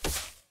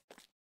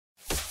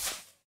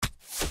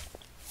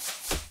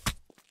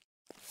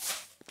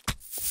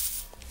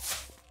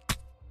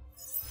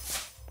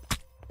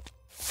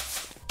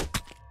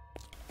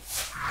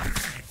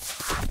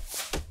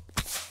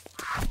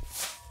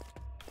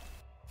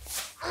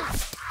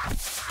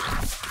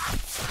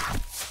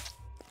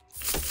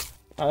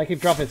 Oh, they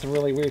keep dropping some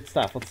really weird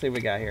stuff. Let's see what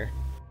we got here.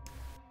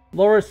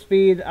 Lower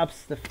speed,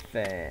 ups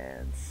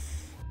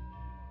defense.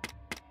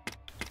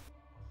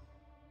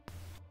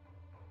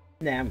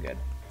 Nah, I'm good.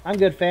 I'm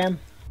good, fam.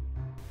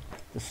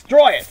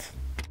 Destroy it!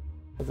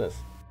 What's this?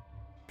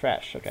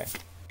 Trash, okay.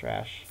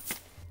 Trash.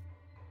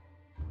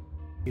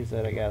 Use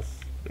it, I guess.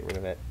 Get rid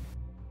of it.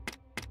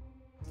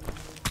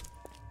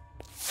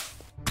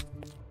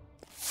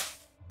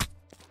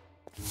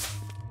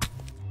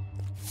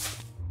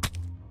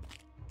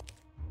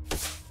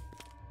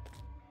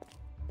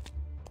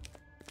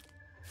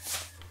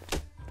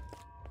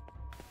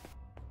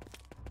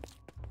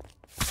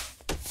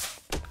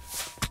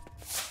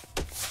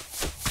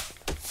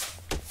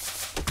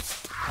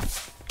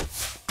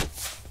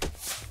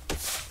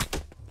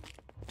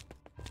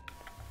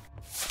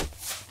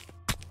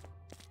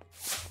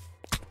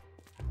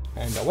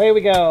 And away we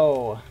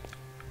go!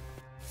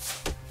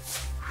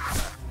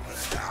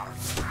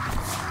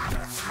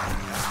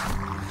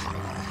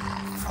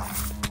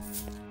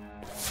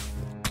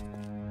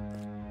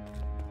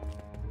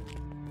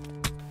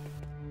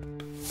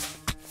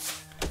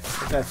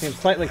 This guy seems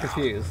slightly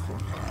confused.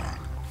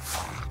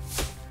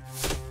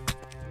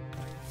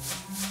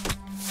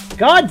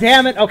 God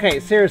damn it! Okay,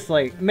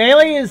 seriously.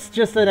 Melee is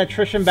just an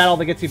attrition battle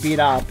that gets you beat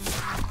up.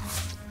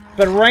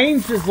 But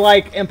ranged is,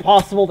 like,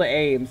 impossible to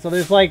aim. So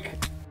there's, like...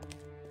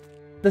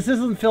 This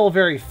doesn't feel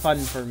very fun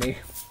for me.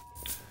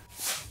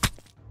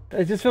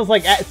 It just feels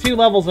like 2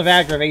 levels of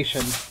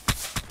aggravation.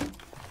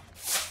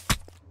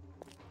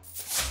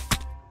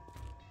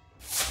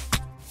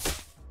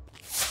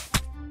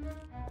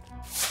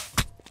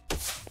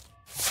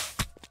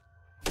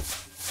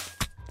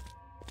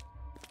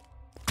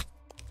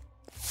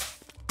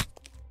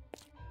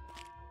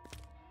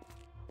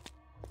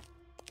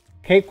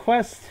 Cape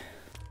quest?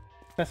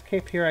 Quest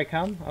cape, here I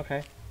come?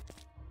 Okay.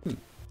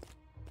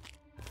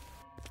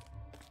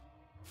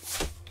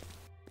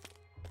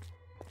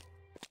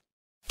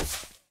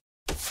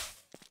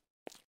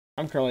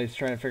 I'm currently just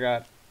trying to figure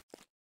out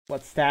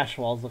what stash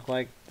walls look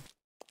like.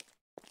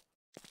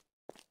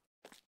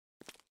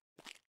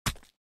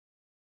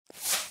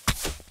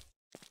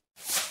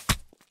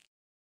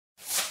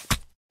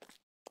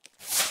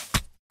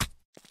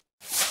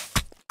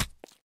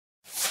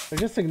 They're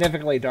just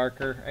significantly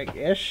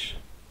darker-ish.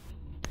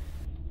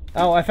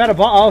 Oh, I found a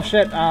ball. Oh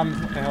shit.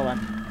 Okay, hold on.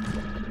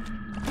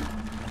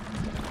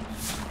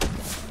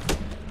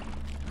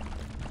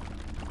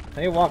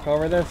 Can he walk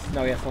over this?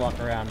 No, he has to walk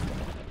around.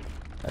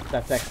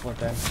 That's excellent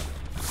then.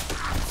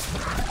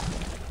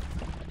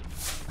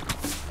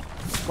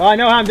 Well, I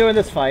know how I'm doing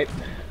this fight.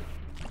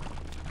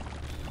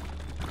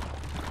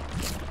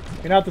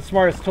 You're not the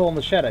smartest tool in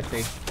the shed, I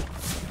see.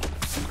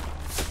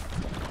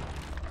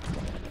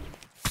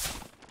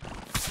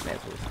 May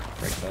as well just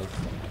break those.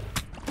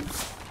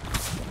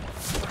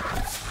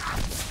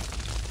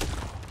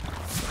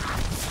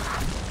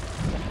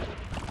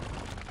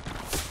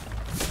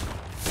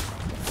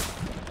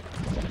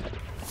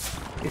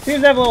 He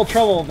seems to have a little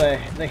trouble with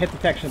the hit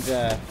detection of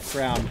the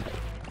ground.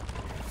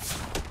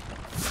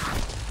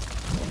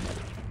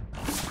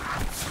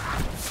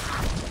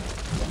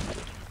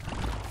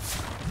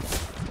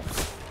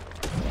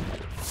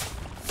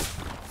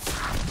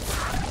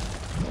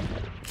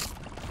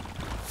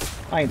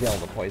 I can deal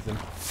with the poison.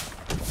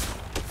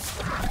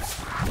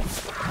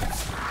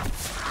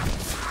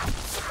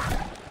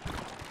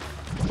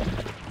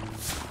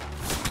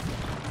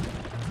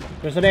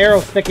 There's an arrow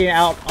sticking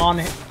out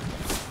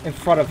in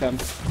front of him.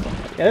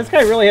 Yeah, this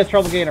guy really has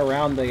trouble getting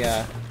around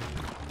the,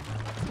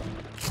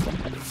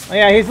 Oh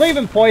yeah, he's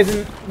leaving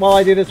poison while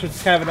I do this, which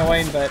is kind of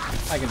annoying, but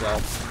I can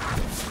deal.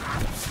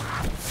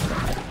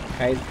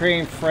 Okay, he's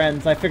creating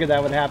friends. I figured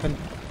that would happen.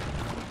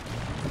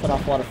 Put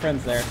off a lot of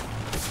friends there.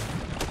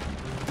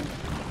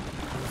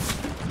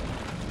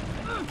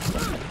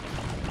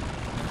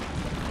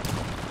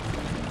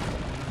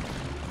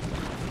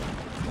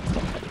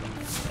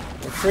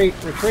 Retreat,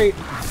 retreat.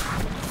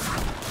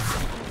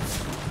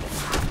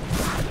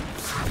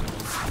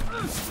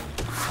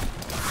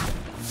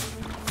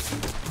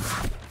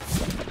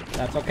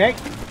 That's okay.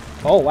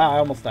 Oh wow, I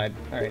almost died.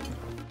 Alright.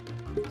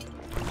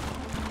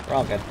 We're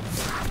all good.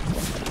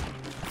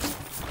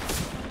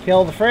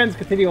 Kill the friends,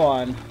 continue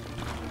on.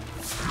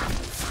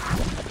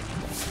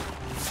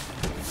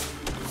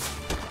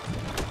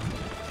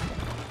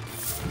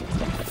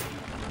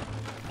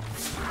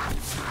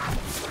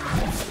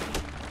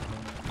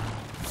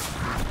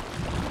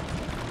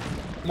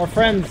 More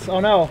friends, oh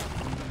no.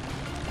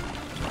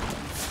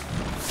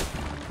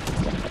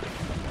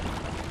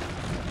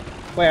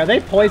 Wait, are they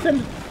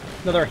poisoned?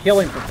 No, they're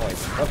healing for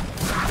poison. Whoops.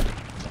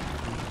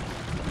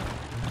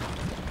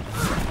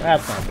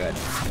 That's not good.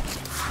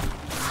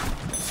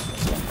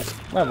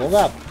 Leveled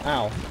up.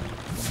 Ow.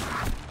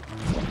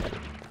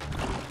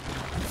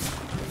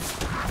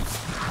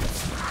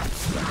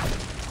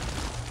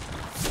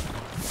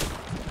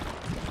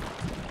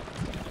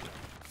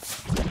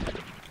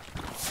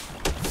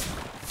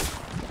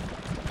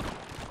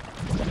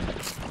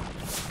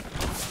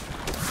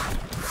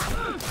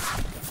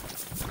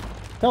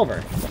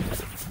 Silver.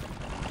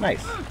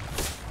 Nice.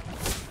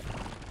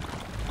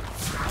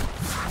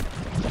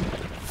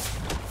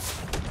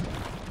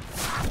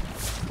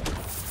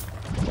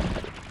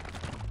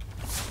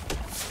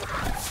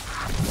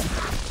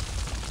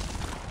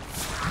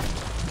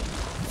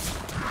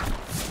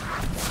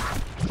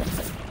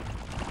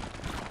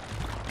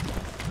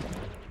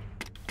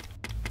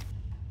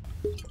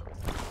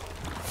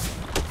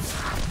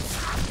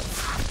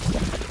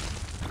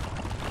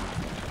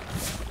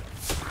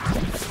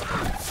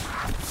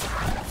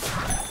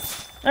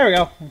 There we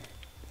go.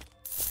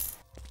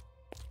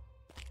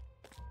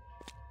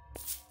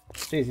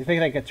 Jeez, you think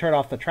they could turn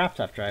off the traps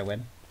after I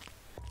win?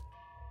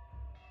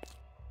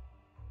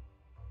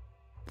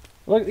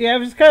 Look, yeah, it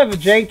was kind of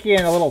janky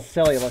and a little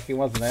silly looking,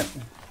 wasn't it?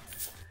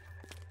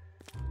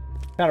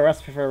 Got a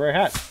recipe for a rare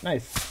hat.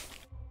 Nice.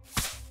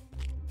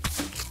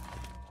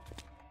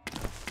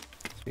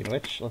 Speed of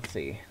which, let's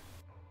see.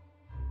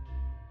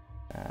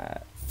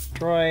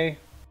 Destroy.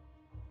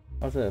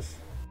 What's this?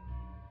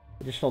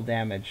 Additional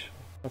damage.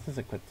 What's this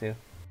equipped to?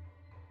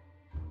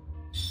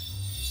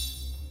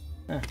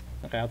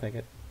 Okay, I'll take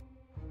it.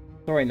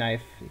 Throwing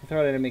knife. You can throw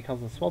it at an enemy,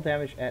 causes swell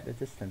damage at a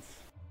distance.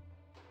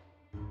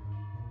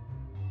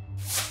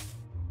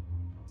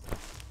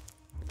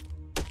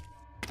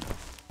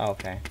 Oh,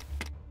 okay.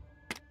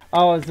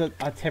 Oh, is it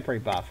a temporary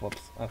buff?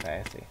 Whoops.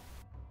 Okay, I see.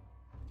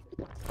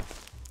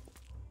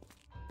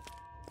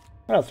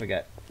 What else we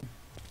got?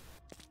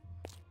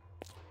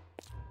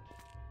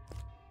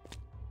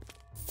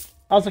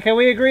 Also, can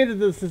we agree that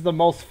this is the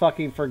most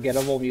fucking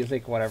forgettable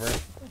music, whatever?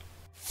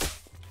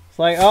 It's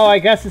like, oh, I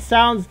guess it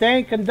sounds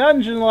dank and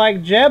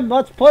dungeon-like, Jeb.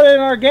 Let's put it in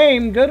our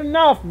game. Good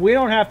enough. We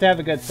don't have to have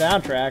a good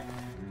soundtrack.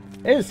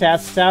 It just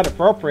has to sound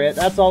appropriate.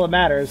 That's all that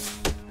matters.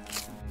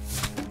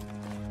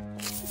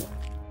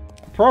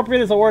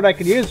 Appropriate is a word I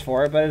could use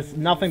for it, but it's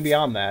nothing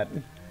beyond that.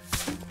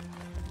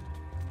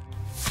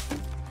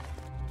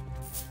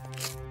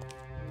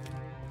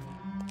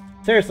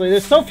 Seriously,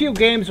 there's so few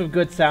games with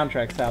good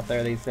soundtracks out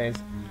there these days.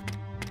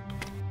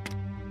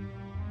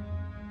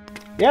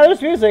 Yeah,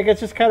 there's music, it's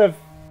just kind of...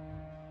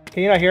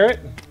 Can you not hear it?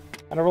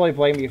 I don't really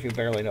blame you if you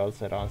barely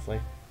notice it, honestly.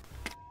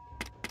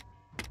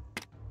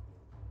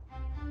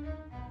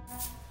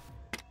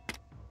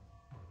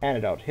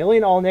 Antidote.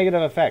 Healing all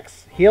negative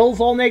effects. Heals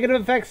all negative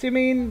effects, you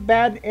mean?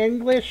 Bad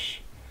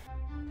English?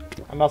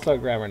 I'm also a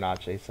grammar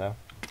Nazi, so...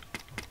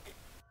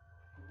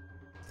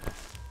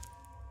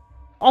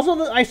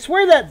 Also, I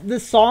swear that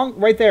this song,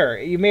 right there,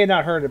 you may have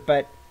not heard it,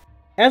 but...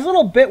 It has a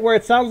little bit where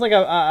it sounds like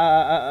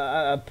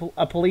a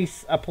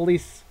police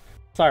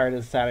siren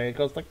is sounding. It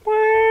goes like,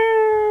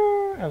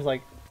 I was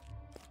like,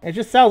 it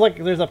just sounds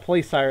like there's a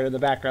police siren in the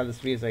background of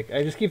this music.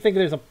 I just keep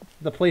thinking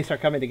the police are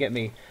coming to get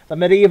me. The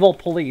medieval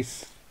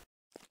police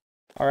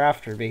are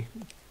after me.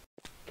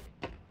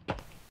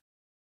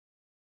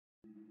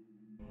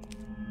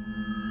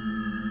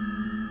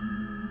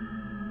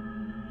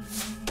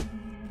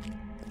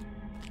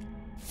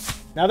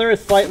 Now there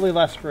is slightly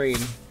less green.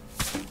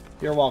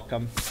 You're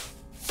welcome.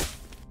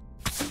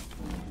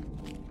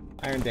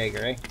 Iron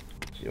Dagger, eh?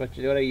 What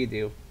do you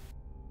do?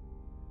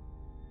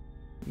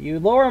 You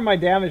lower my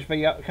damage, but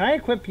can I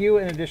equip you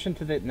in addition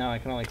to the... No, I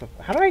can only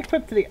equip... How do I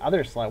equip to the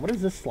other slot? What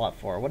is this slot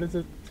for? What is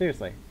it?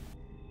 Seriously.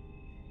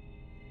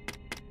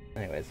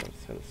 Anyways, I'm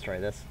just gonna destroy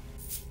this.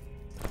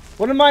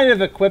 Wouldn't mind if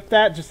equipped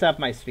that, just to have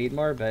my speed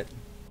more, but...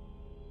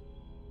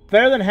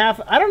 Better than half...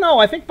 I don't know,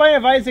 I think Binding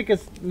of Isaac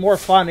is more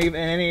fun even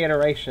in any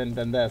iteration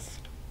than this.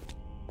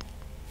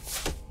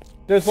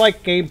 there's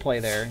like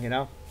gameplay there, you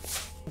know?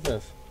 What's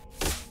this?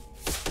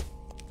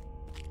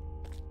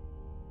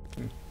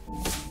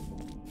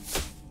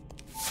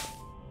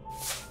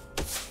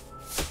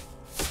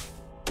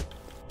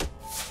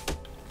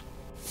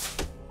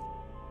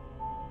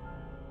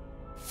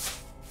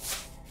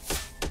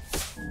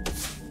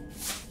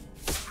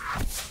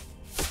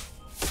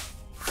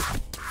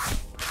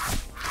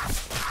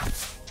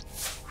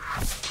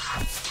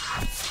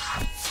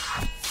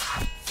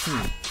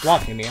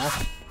 Blocking me,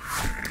 huh?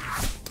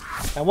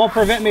 That won't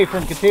prevent me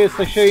from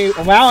continuously shooting you.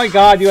 Oh my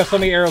god, you have so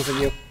many arrows in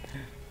you.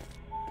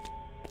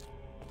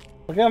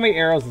 Look at how many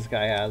arrows this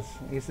guy has.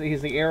 He's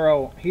the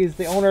arrow. He's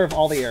the owner of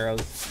all the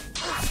arrows.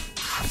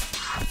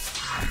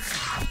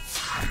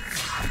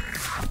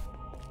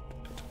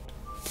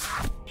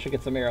 Should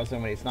get some arrows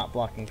in when he's not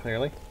blocking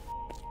clearly.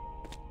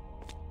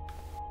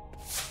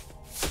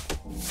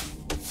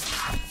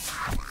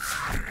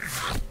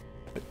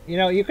 But, you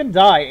know, you can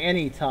die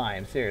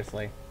anytime,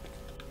 seriously.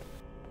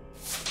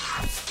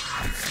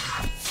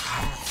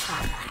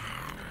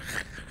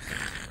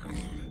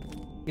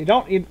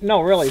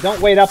 No, really,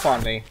 don't wait up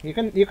on me. You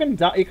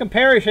can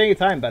perish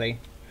anytime, buddy.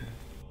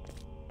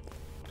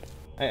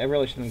 I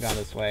really shouldn't have gone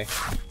this way.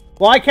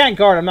 Well, I can't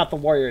guard, I'm not the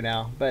warrior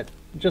now, but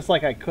just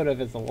like I could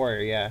have as the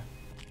warrior, yeah.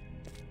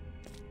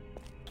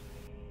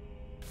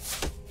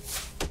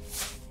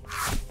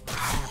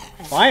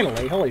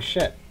 Finally, holy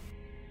shit.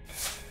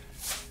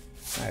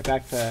 Alright,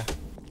 back to...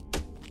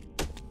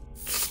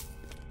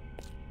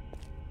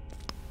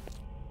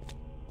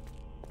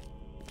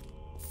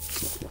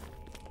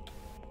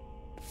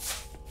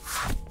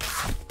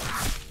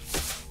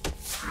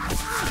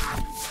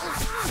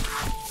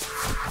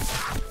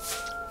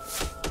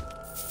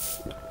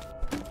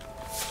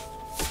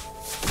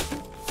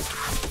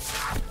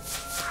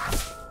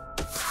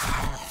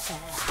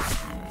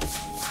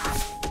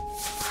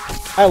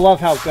 I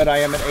love how good I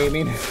am at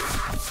aiming.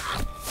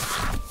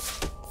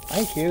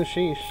 Thank you,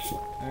 sheesh.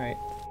 Alright.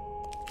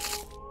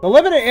 The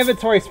limited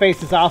inventory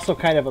space is also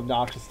kind of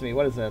obnoxious to me.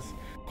 What is this?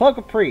 Cloak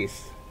of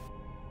Priest.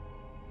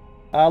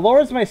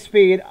 Lowers my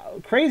speed.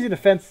 Crazy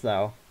defense,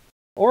 though.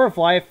 Aura of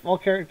Life. All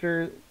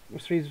characters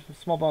receive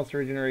small bonus to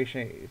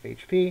regeneration of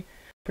HP.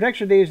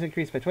 Protection damage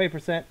increased by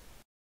 20%.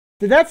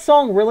 Did that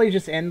song really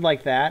just end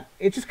like that?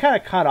 It just kind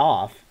of cut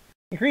off.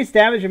 Increased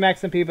damage and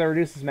max MP, but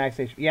reduces max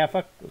HP. Yeah,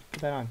 fuck. Let's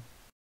put that on.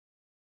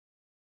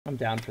 I'm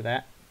down for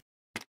that.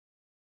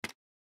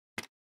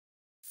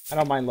 I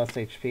don't mind less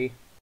HP.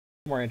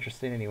 More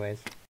interesting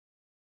anyways.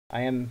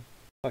 I am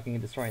fucking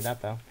destroying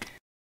that though.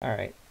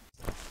 Alright.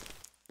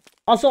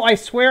 Also, I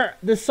swear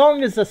this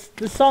song is a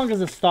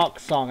stock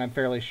song, I'm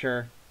fairly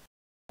sure.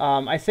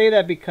 I say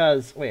that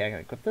because wait, I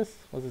gotta equip this?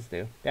 What does this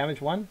do?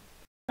 Damage 1?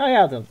 Oh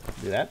yeah, I'll do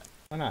that.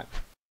 Why not?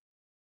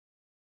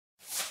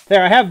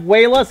 There, I have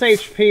way less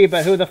HP,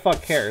 but who the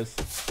fuck cares?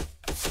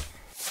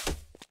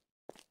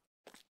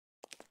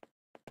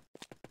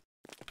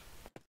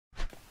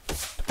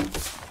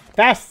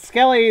 Fast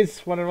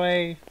skellies! Went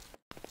away.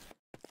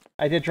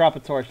 I did drop a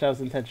torch, that was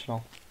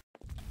intentional.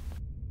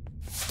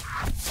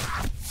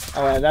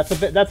 Oh yeah, that's a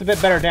bit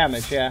better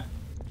damage, yeah.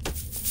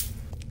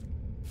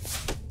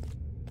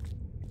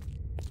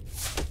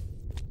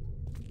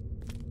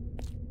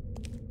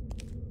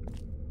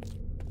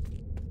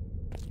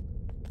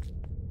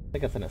 I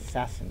think it's an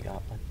assassin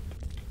goblin.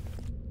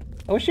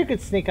 I wish you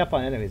could sneak up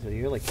on enemies, but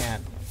you really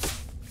can't.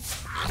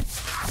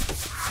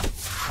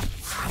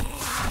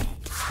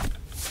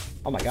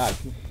 Oh my god.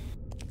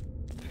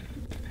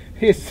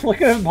 He's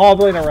looking at him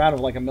hobbling around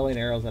with like a million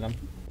arrows in him.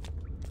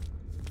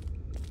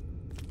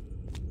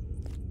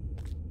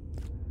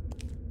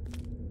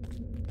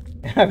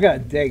 I've got a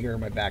dagger in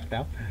my back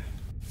now.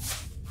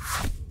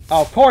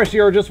 Oh, of course,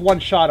 you were just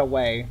one shot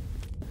away.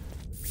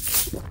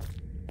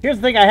 Here's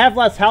the thing, I have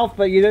less health,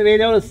 but you may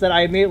notice that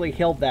I immediately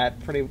healed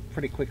that pretty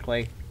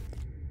quickly.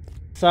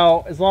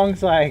 So, as long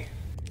as I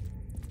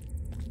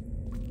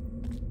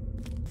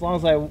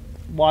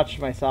watch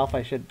myself,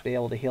 I should be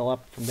able to heal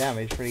up from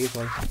damage pretty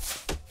easily.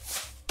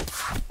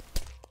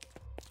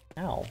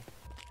 Ow.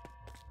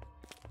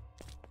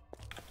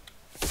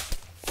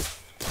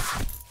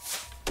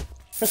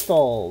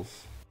 Crystals.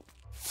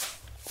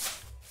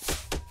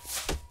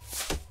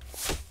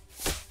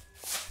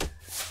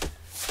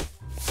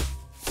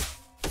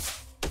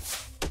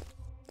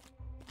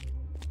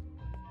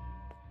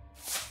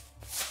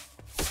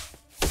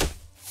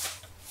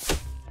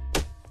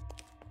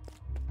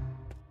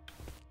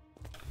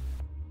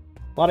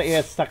 A lot of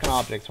ES stuck in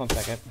objects. 1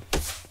 second.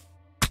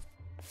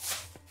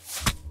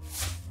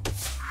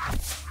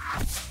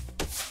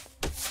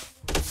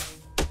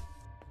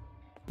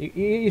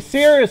 You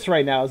serious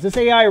right now? Is this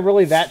AI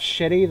really that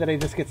shitty that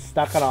it just gets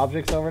stuck on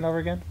objects over and over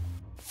again?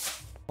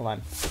 Hold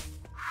on.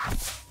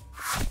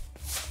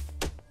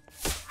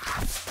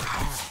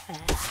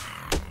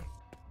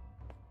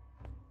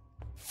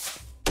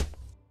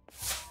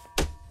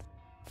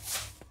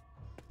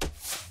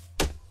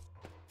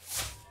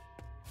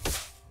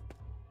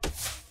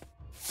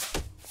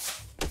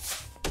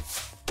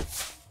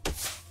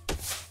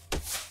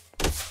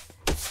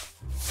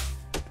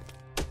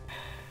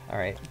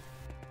 Alright.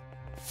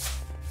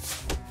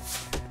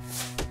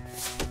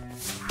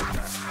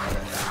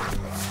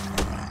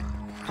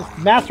 Just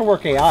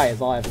masterwork AI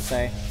is all I have to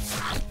say.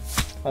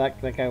 Well,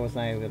 that guy was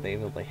not even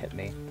able to hit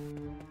me.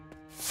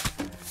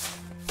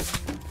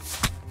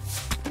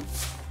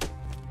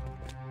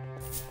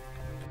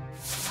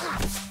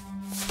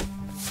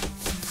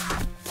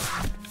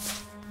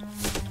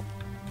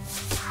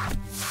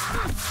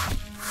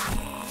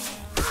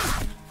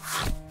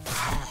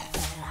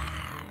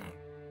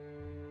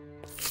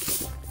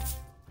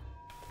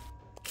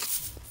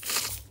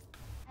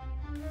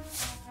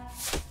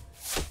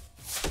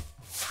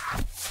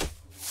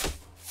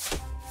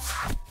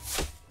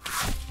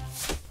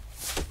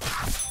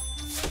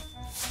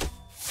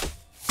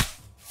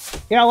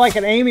 You know, like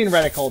an aiming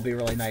reticle would be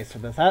really nice for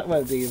this. That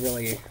would be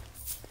really,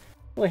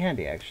 really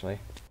handy, actually.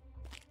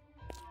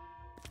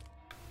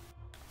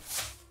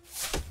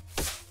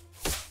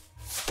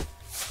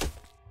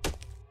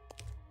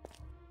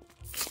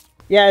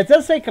 Yeah, it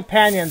does say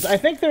companions. I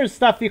think there's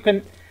stuff you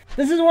can...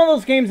 This is one of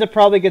those games that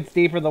probably gets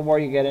deeper the more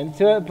you get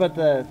into it, but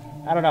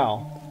I don't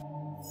know.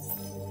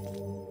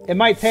 It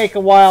might take a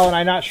while, and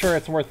I'm not sure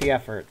it's worth the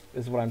effort,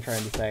 is what I'm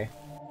trying to say.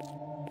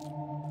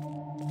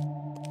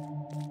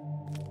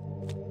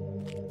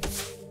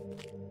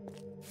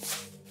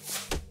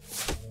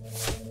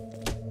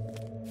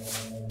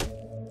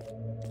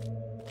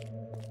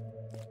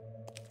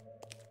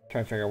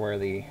 Trying to figure out where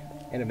the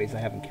enemies I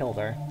haven't killed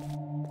are.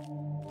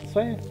 This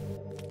way?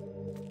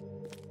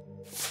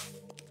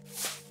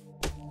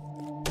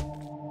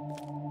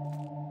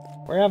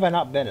 Where have I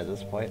not been at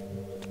this point?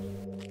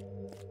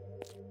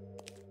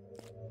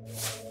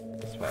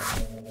 This way.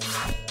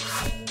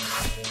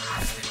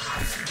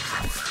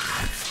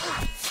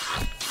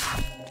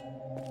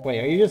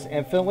 Wait, are you just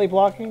infinitely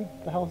blocking?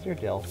 What the hell's your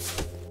deal?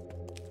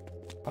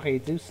 Okay, you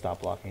do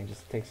stop blocking, it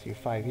just takes you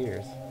 5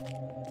 years.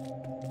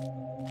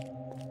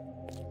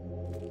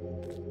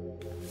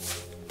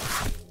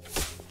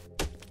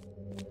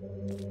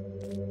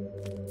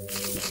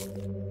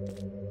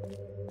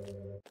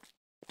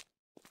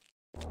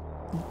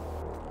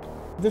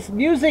 This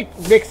music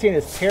mixing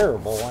is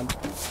terrible.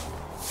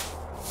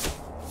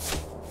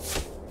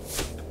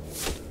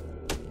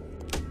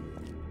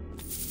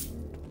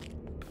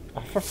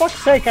 For fuck's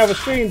sake, I was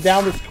shooting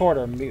down this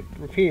corridor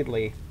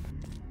repeatedly.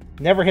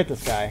 Never hit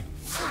this guy.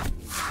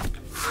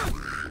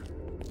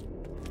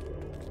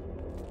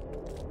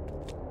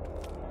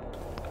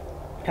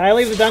 Can I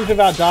leave the dungeon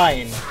without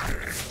dying?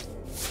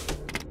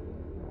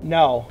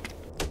 No.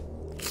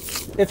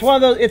 It's one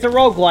of those, it's a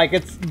roguelike.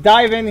 It's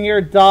dive in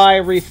here, die,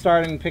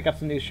 restart, and pick up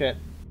some new shit.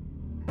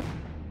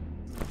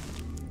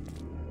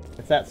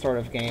 It's that sort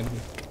of game.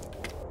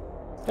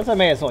 Guess I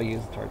may as well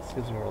use the torch. It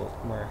gives me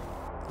more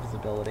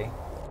visibility.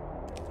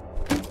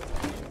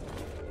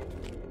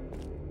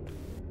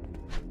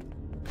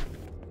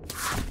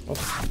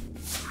 Oops.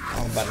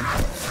 Wrong button.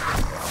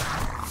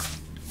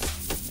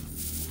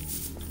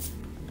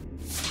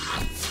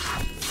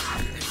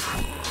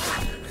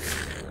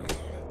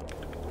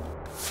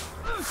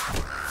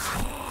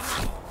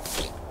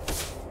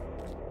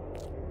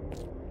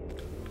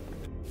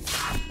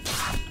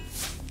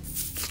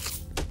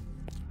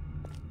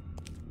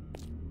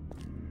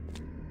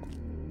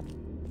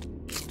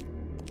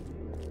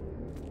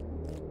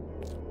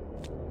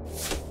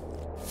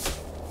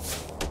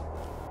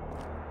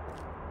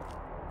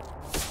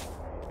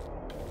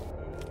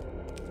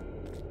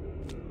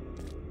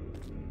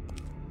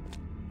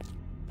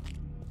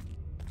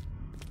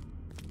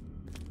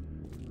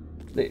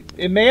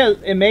 It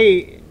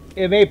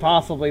may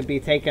possibly be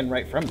taken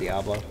right from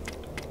Diablo.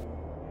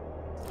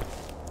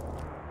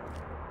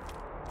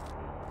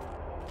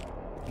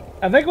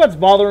 I think what's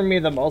bothering me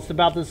the most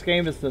about this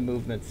game is the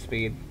movement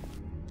speed.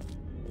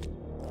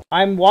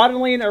 I'm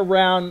waddling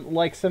around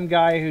like some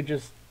guy who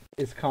just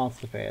is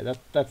constipated.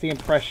 That's the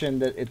impression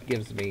that it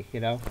gives me, you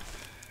know?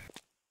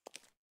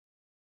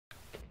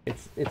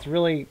 It's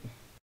really...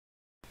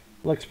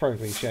 Looks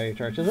perfectly Cherry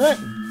Church, isn't it?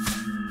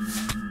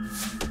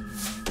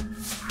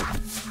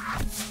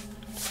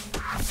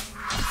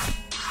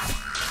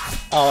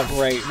 Oh,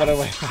 great. What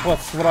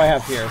do I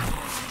have here?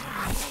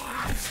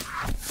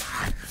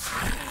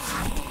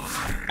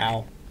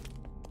 Ow.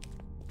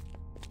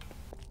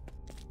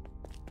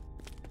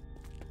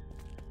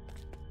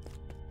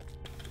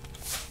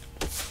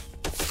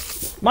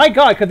 My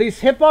god, could these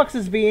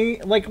hitboxes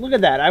be... Like, look at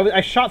that.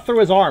 I shot through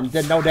his arm,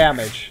 did no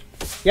damage.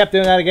 Yep,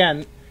 doing that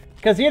again.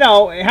 Because, you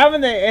know,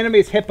 having the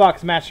enemy's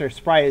hitbox match their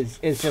sprite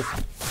is just...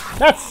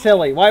 That's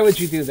silly. Why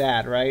would you do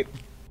that, right?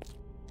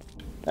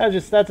 That's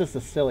just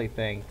a silly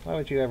thing. Why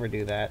would you ever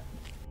do that?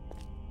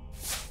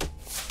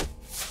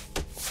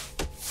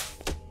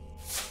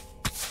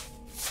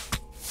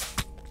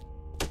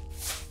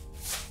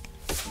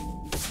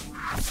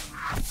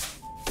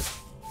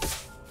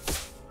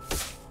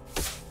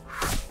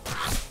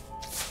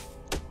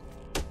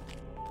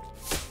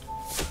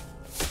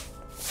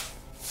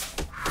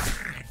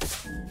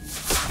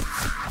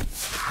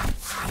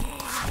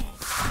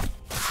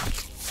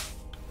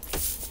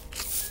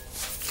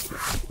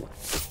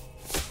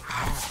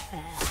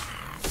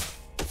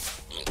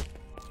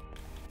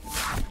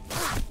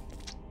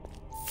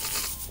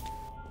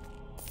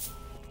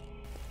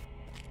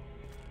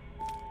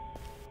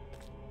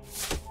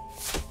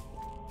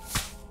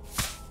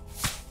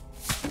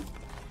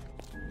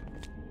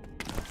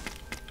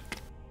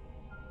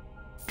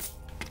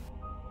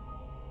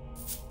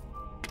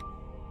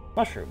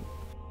 Mushroom.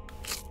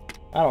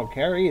 I don't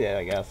care, eat it,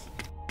 I guess.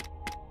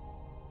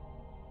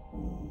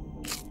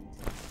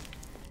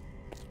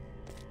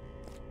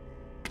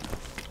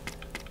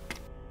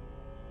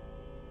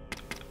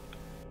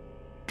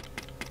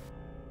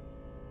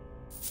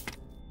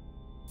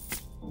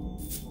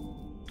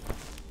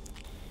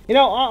 You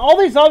know, all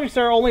these objects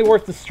are only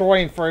worth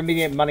destroying for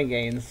immediate money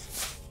gains.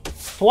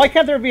 So why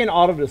can't there be an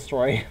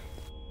auto-destroy?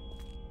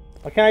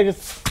 Why can't I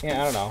just...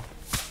 Yeah, I don't know.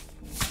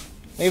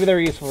 Maybe they're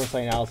useful for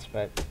something else,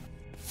 but...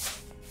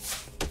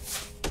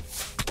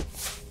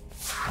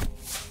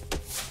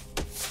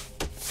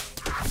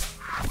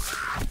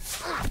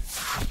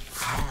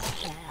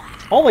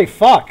 Holy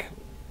fuck!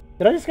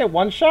 Did I just get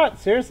one shot?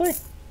 Seriously?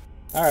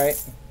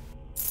 Alright.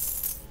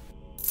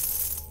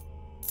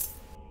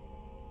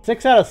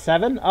 6 out of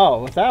 7? Oh,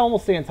 was that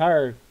almost the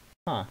entire...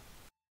 Huh.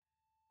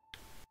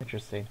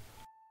 Interesting.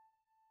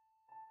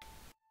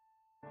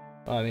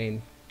 Well, I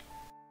mean...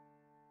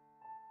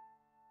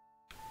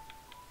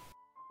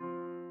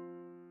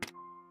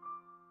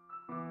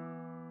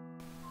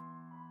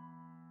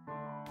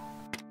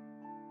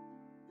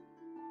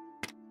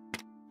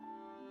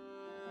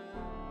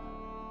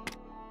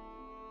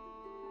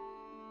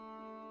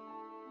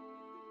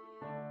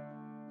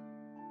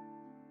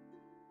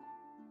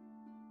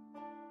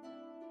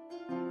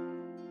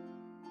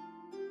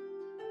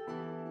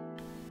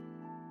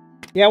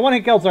 Yeah,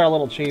 one-hit kills are a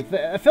little cheap.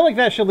 I feel like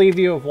that should leave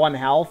you with 1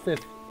 health,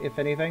 if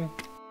anything.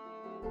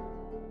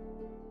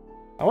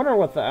 I wonder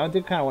what the... I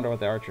do kind of wonder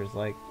what the archer's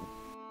like.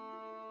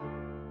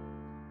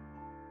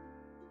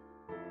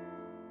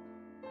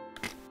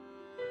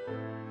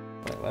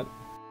 Wait, what?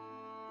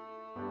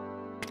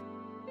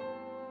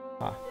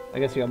 Huh. I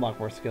guess you unlock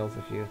more skills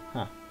if you...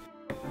 Huh.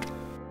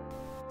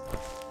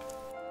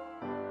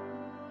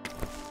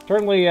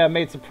 Certainly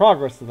made some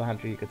progress as a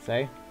hunter, you could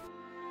say.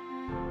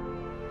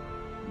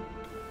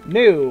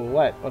 New.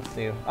 What? What's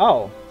new?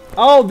 Oh.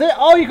 Oh,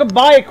 oh, you can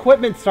buy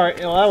equipment start.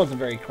 Well, that wasn't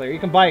very clear. You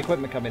can buy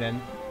equipment coming in.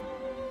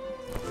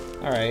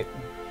 Alright.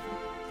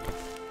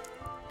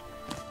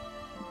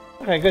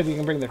 Okay, good. You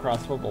can bring the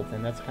crossbow bolt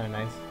in. That's kind of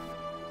nice.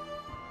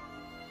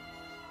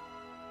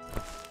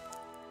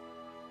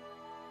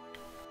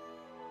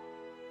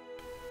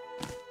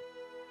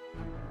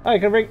 Oh, you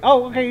can bring...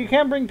 Oh, okay, you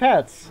can bring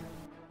pets.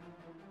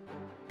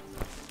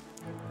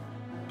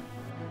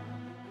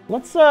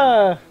 Let's,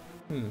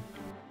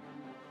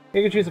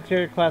 You can choose a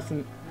character class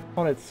and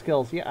hone its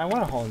skills. Yeah, I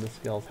want to hone the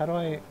skills. How do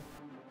I...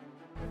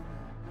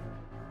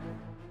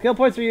 Skill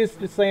points are used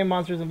to slaying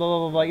monsters and blah, blah,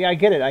 blah, blah. Yeah, I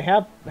get it. I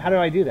have... How do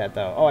I do that,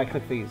 though? Oh, I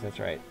click these. That's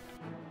right.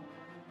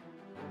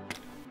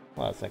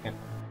 Hold on a second.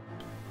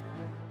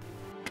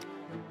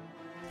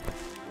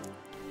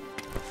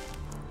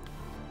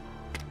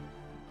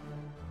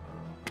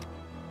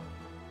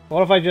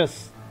 What if I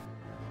just...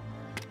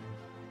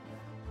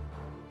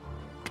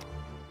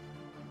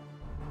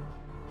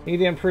 Need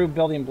to improve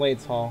building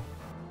Blades Hall.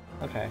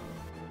 Okay.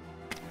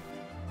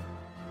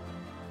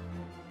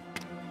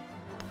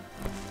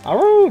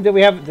 Oh, did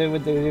we have... Did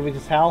we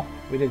just howl?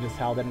 We did just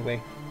howl, didn't we?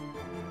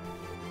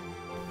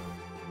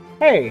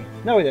 Hey!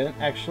 No, we didn't,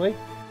 actually.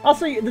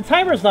 Also, the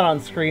timer's not on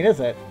screen, is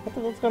it?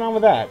 What's going on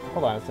with that?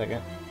 Hold on a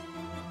second.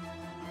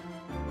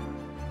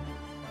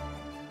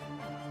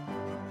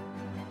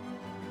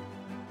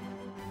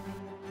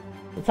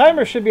 The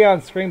timer should be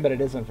on screen, but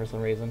it isn't for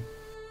some reason.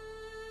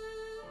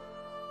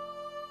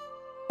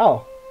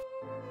 Oh.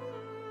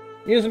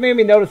 You just made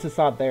me notice it's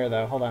not there,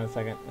 though. Hold on a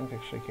second. I'm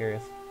actually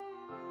curious.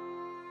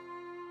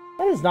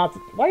 That is not...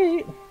 Why are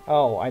you...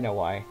 Oh, I know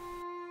why.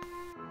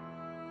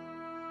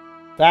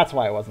 That's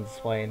why it wasn't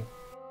displaying.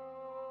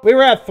 We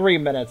were at 3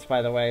 minutes,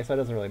 by the way, so it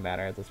doesn't really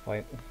matter at this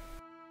point.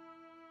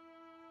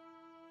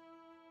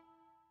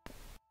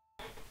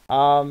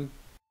 I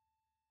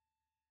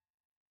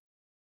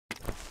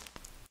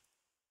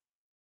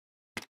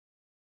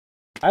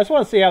just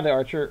want to see how the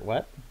archer...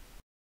 What?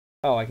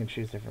 Oh, I can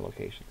choose different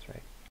locations,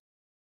 right?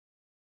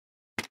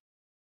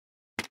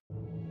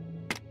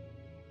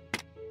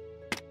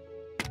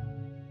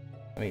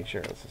 I mean,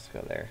 sure, let's just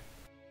go there.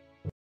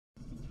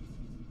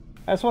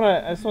 I just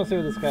want to see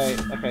what this guy...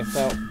 Okay,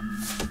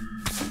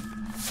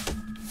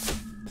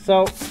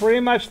 so pretty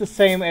much the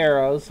same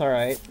arrows,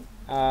 alright.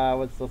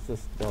 What's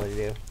this ability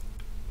do?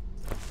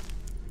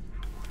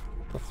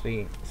 Let's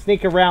see.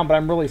 Sneak around, but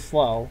I'm really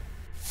slow.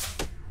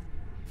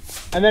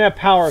 And then a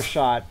power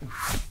shot.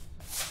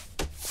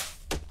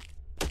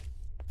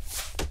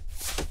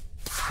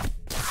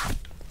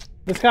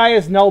 This guy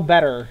is no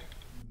better.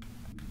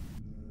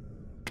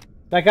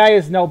 That guy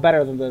is no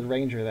better than the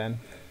ranger, then.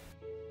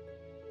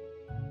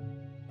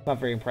 Not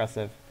very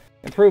impressive.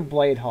 Improved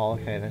blade haul.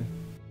 Okay, then.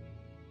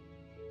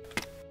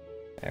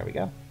 There we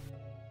go.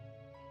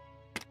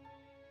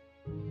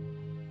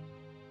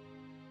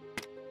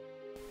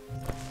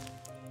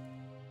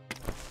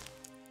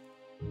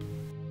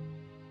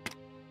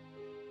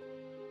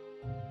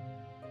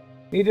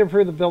 Need to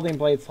improve the building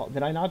blades haul.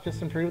 Did I not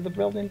just improve the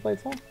building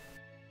blades haul?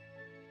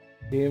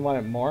 Do you want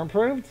it more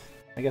improved?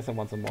 I guess I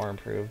want some more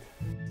improved.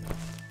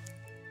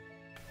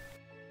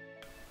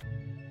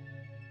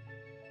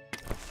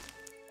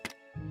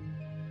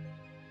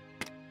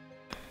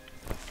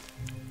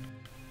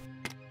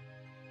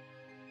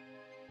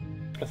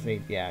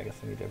 need, yeah, I guess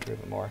I need to improve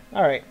it more.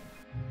 Alright.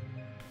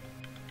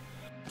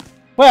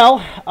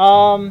 Well,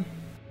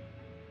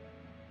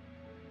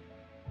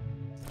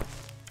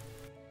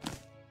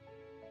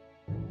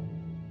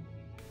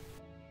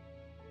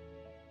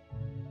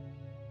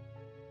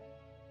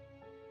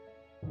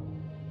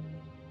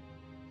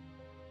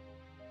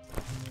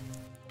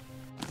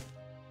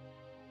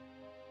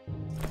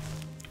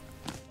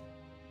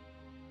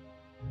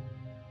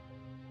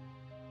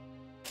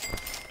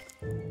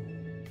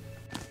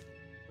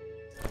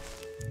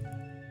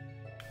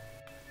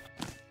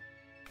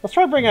 let's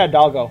try bringing a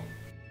doggo.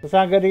 Does that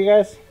sound good to you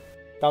guys?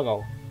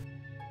 Doggo.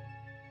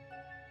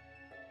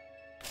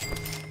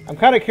 I'm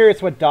kind of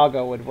curious what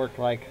doggo would work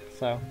like,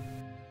 so...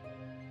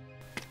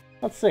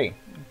 Let's see.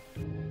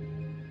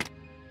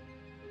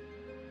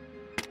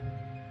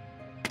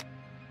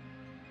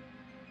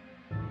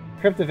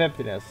 Crypt of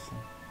Emptiness.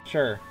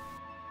 Sure.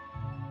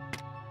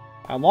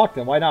 I unlocked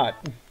them, why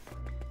not?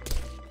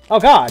 Oh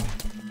god!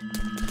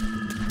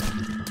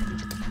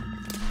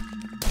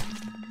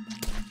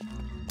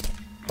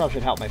 Probably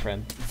should help my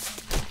friend.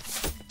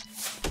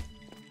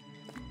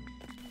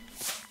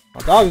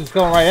 My dog is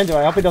going right into it.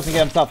 I hope he doesn't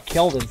get himself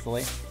killed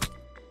instantly.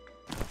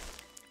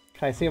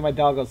 Can I see what my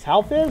doggo's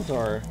health is,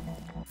 or...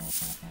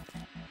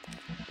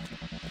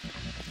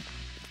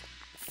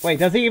 Wait,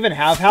 does he even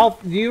have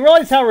health? Do you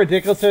realize how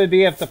ridiculous it would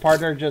be if the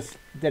partner just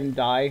didn't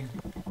die?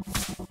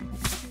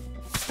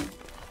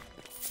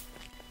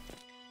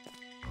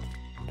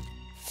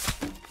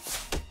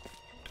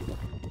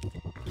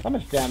 How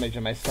much damage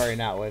am I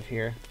starting out with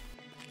here?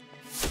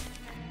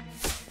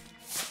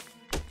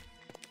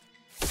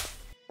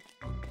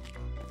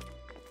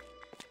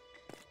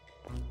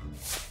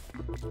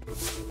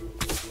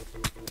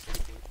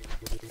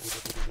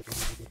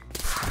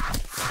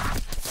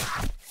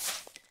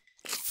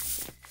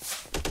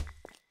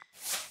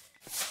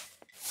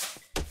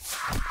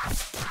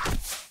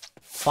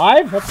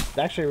 Five? That's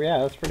actually, yeah,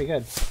 that's pretty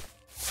good.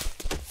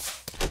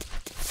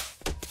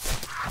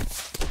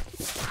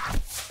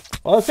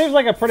 Well, it seems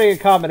like a pretty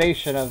good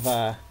combination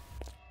of,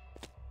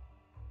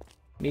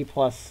 me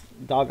plus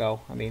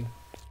doggo, I mean.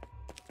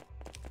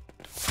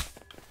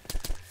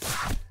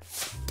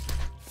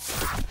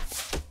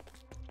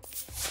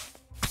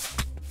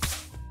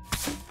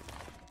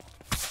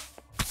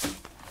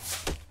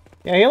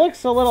 Yeah, he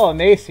looks a little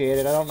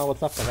emaciated. I don't know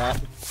what's up with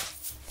that.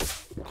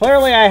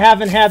 Clearly, I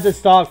haven't had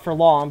this dog for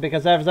long,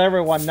 because as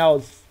everyone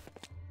knows,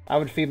 I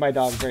would feed my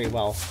dog very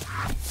well.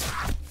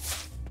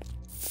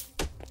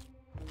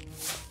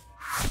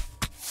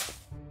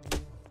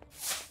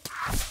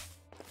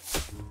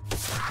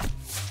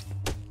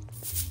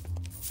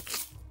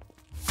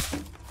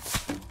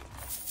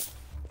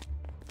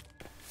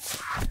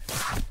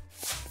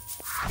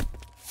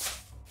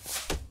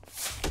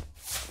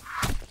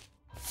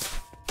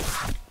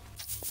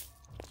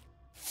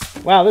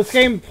 Wow, this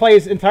game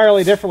plays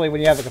entirely differently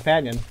when you have a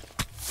companion.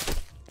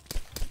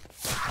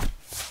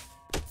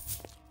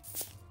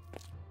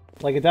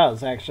 Like it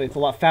does, actually. It's a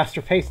lot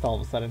faster paced all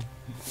of a sudden.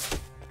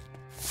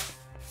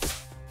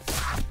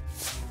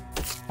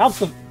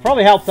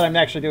 Probably helps that I'm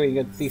actually doing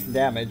good, decent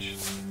damage.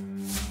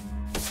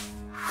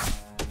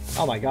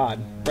 Oh my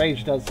god.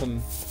 Rage does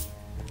some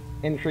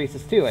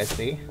increases too, I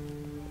see.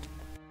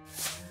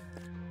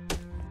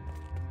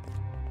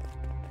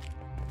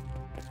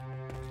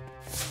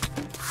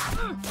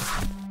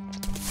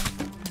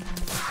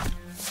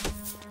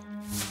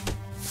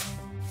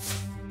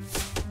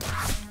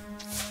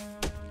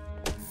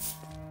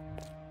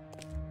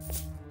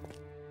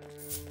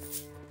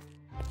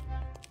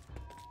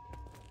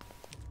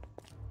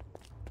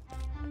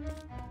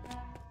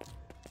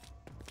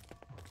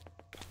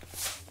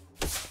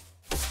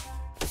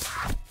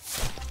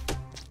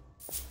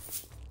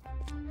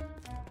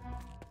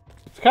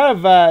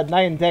 Kind of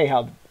night and day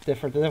how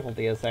different the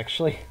difficulty is,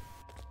 actually.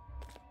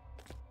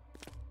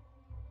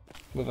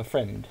 With a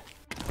friend.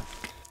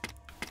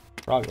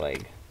 Frog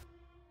leg.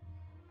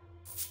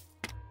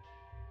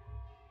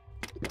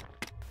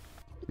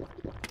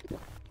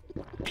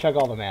 Chug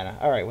all the mana.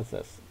 Alright, what's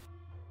this?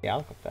 Yeah,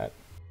 I'll click that.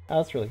 Oh,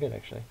 that's really good,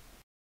 actually.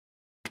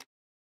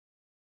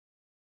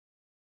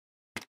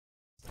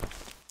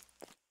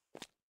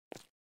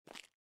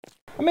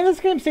 I mean,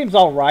 this game seems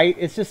alright.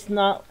 It's just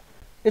not...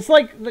 It's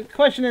like, the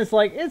question is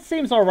like, it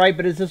seems alright,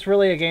 but is this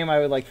really a game I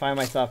would like find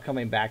myself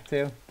coming back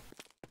to?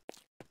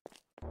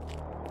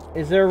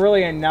 Is there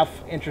really enough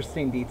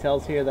interesting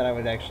details here that I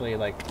would actually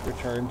like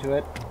return to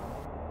it?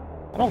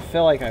 I don't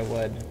feel like I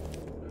would.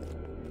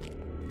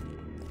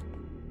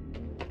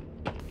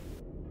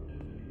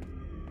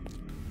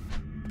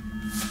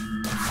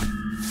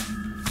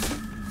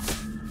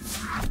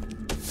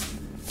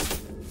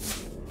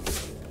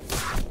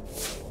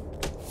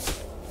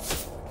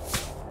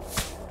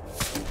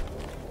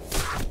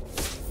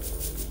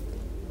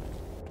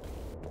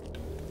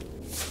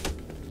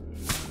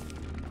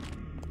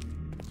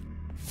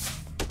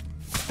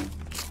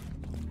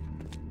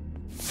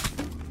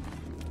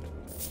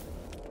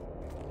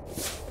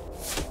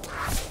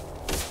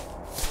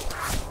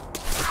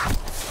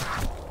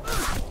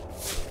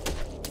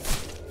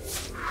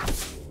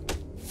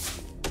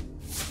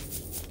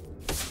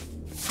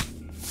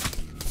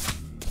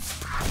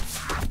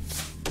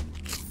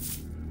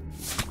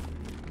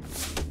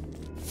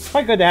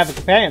 Quite good to have a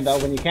companion, though,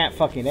 when you can't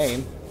fucking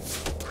aim.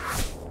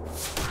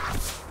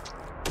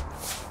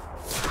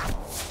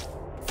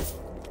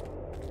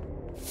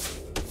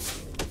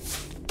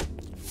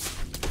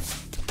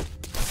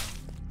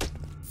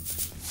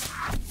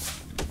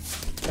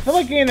 I feel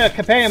like getting a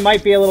companion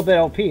might be a little bit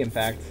OP, in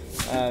fact.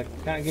 Kind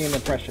of getting the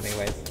impression,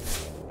 anyways.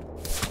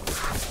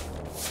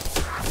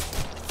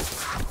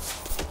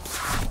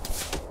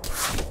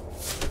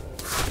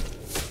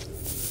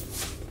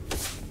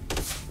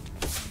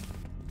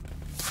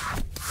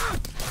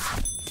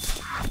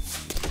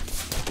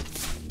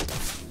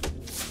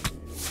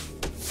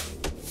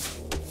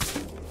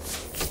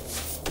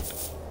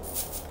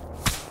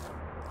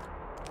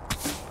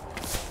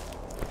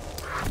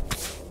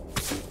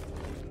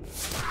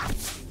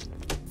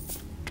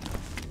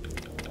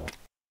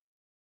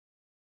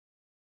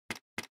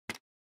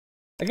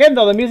 Again,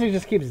 though, the music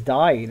just keeps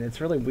dying. It's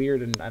really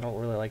weird, and I don't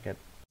really like it.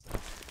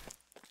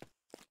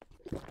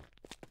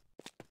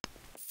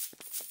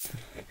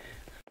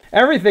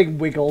 Everything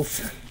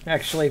wiggles,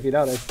 actually, if you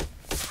notice.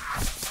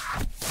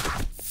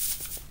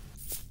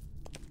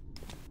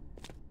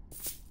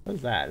 What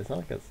is that? Is that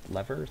like a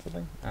lever or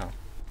something? Oh.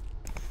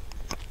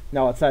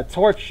 No, it's a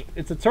torch.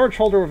 It's a torch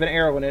holder with an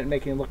arrow in it,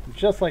 making it look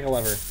just like a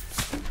lever.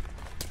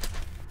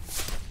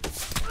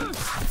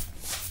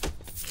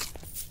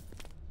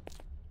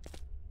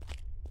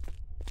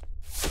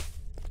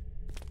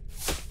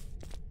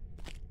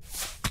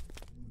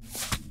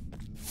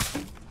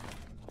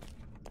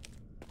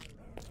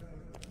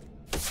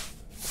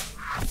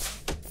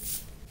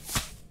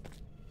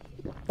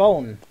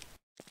 Bone.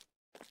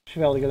 Should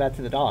be able to give that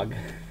to the dog.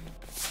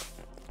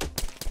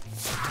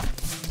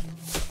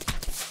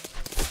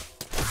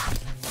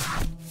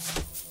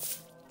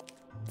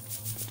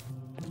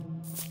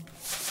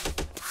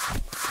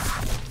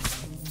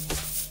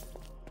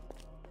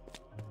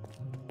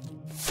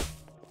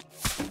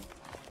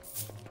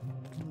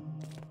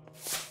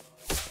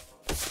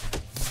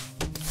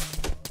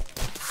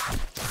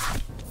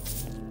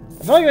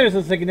 I feel like there's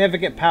a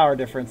significant power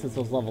difference since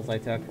those levels I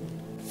took.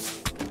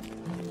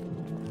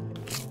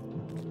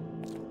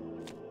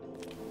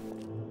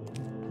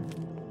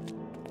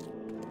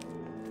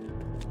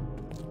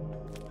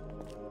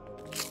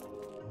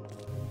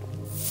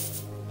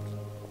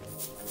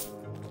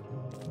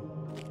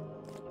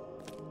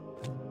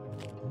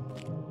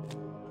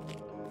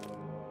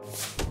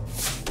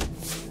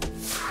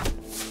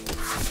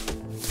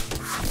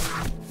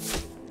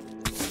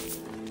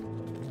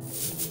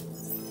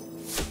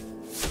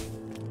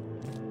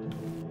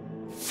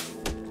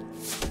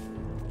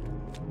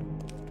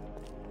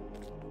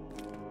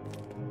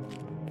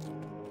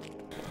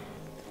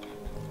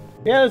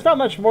 Yeah, there's not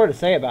much more to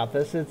say about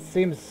this. It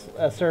seems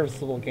a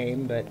serviceable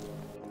game, but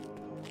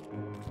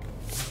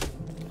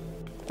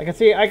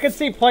I could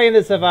see playing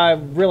this if I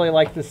really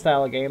liked this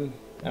style of game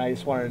and I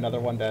just wanted another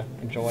one to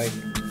enjoy.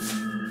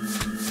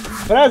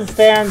 But as it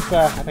stands,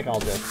 I think I'll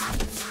just.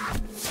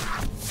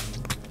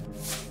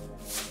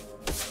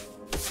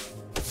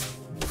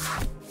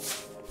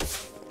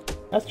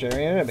 That's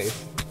generating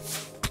enemies.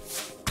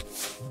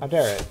 How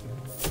dare it?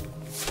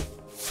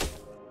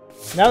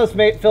 Now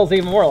this feels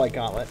even more like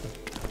Gauntlet.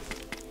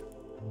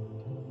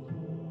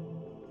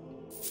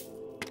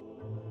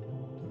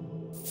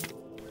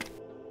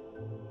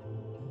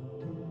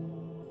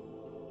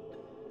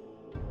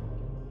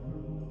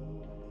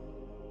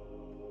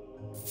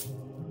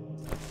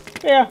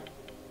 Yeah,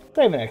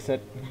 save and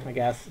exit, I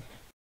guess.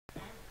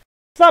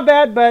 It's not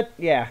bad, but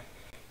yeah,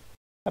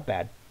 not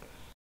bad.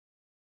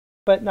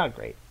 But not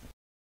great.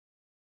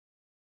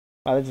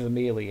 Wow, this just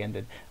immediately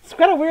ended. It's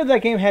kind of weird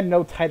that game had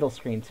no title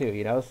screen too,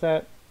 you notice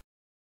that?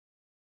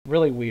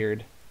 Really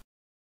weird.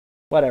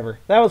 Whatever.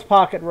 That was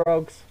Pocket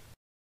Rogues.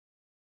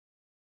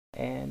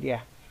 And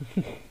yeah.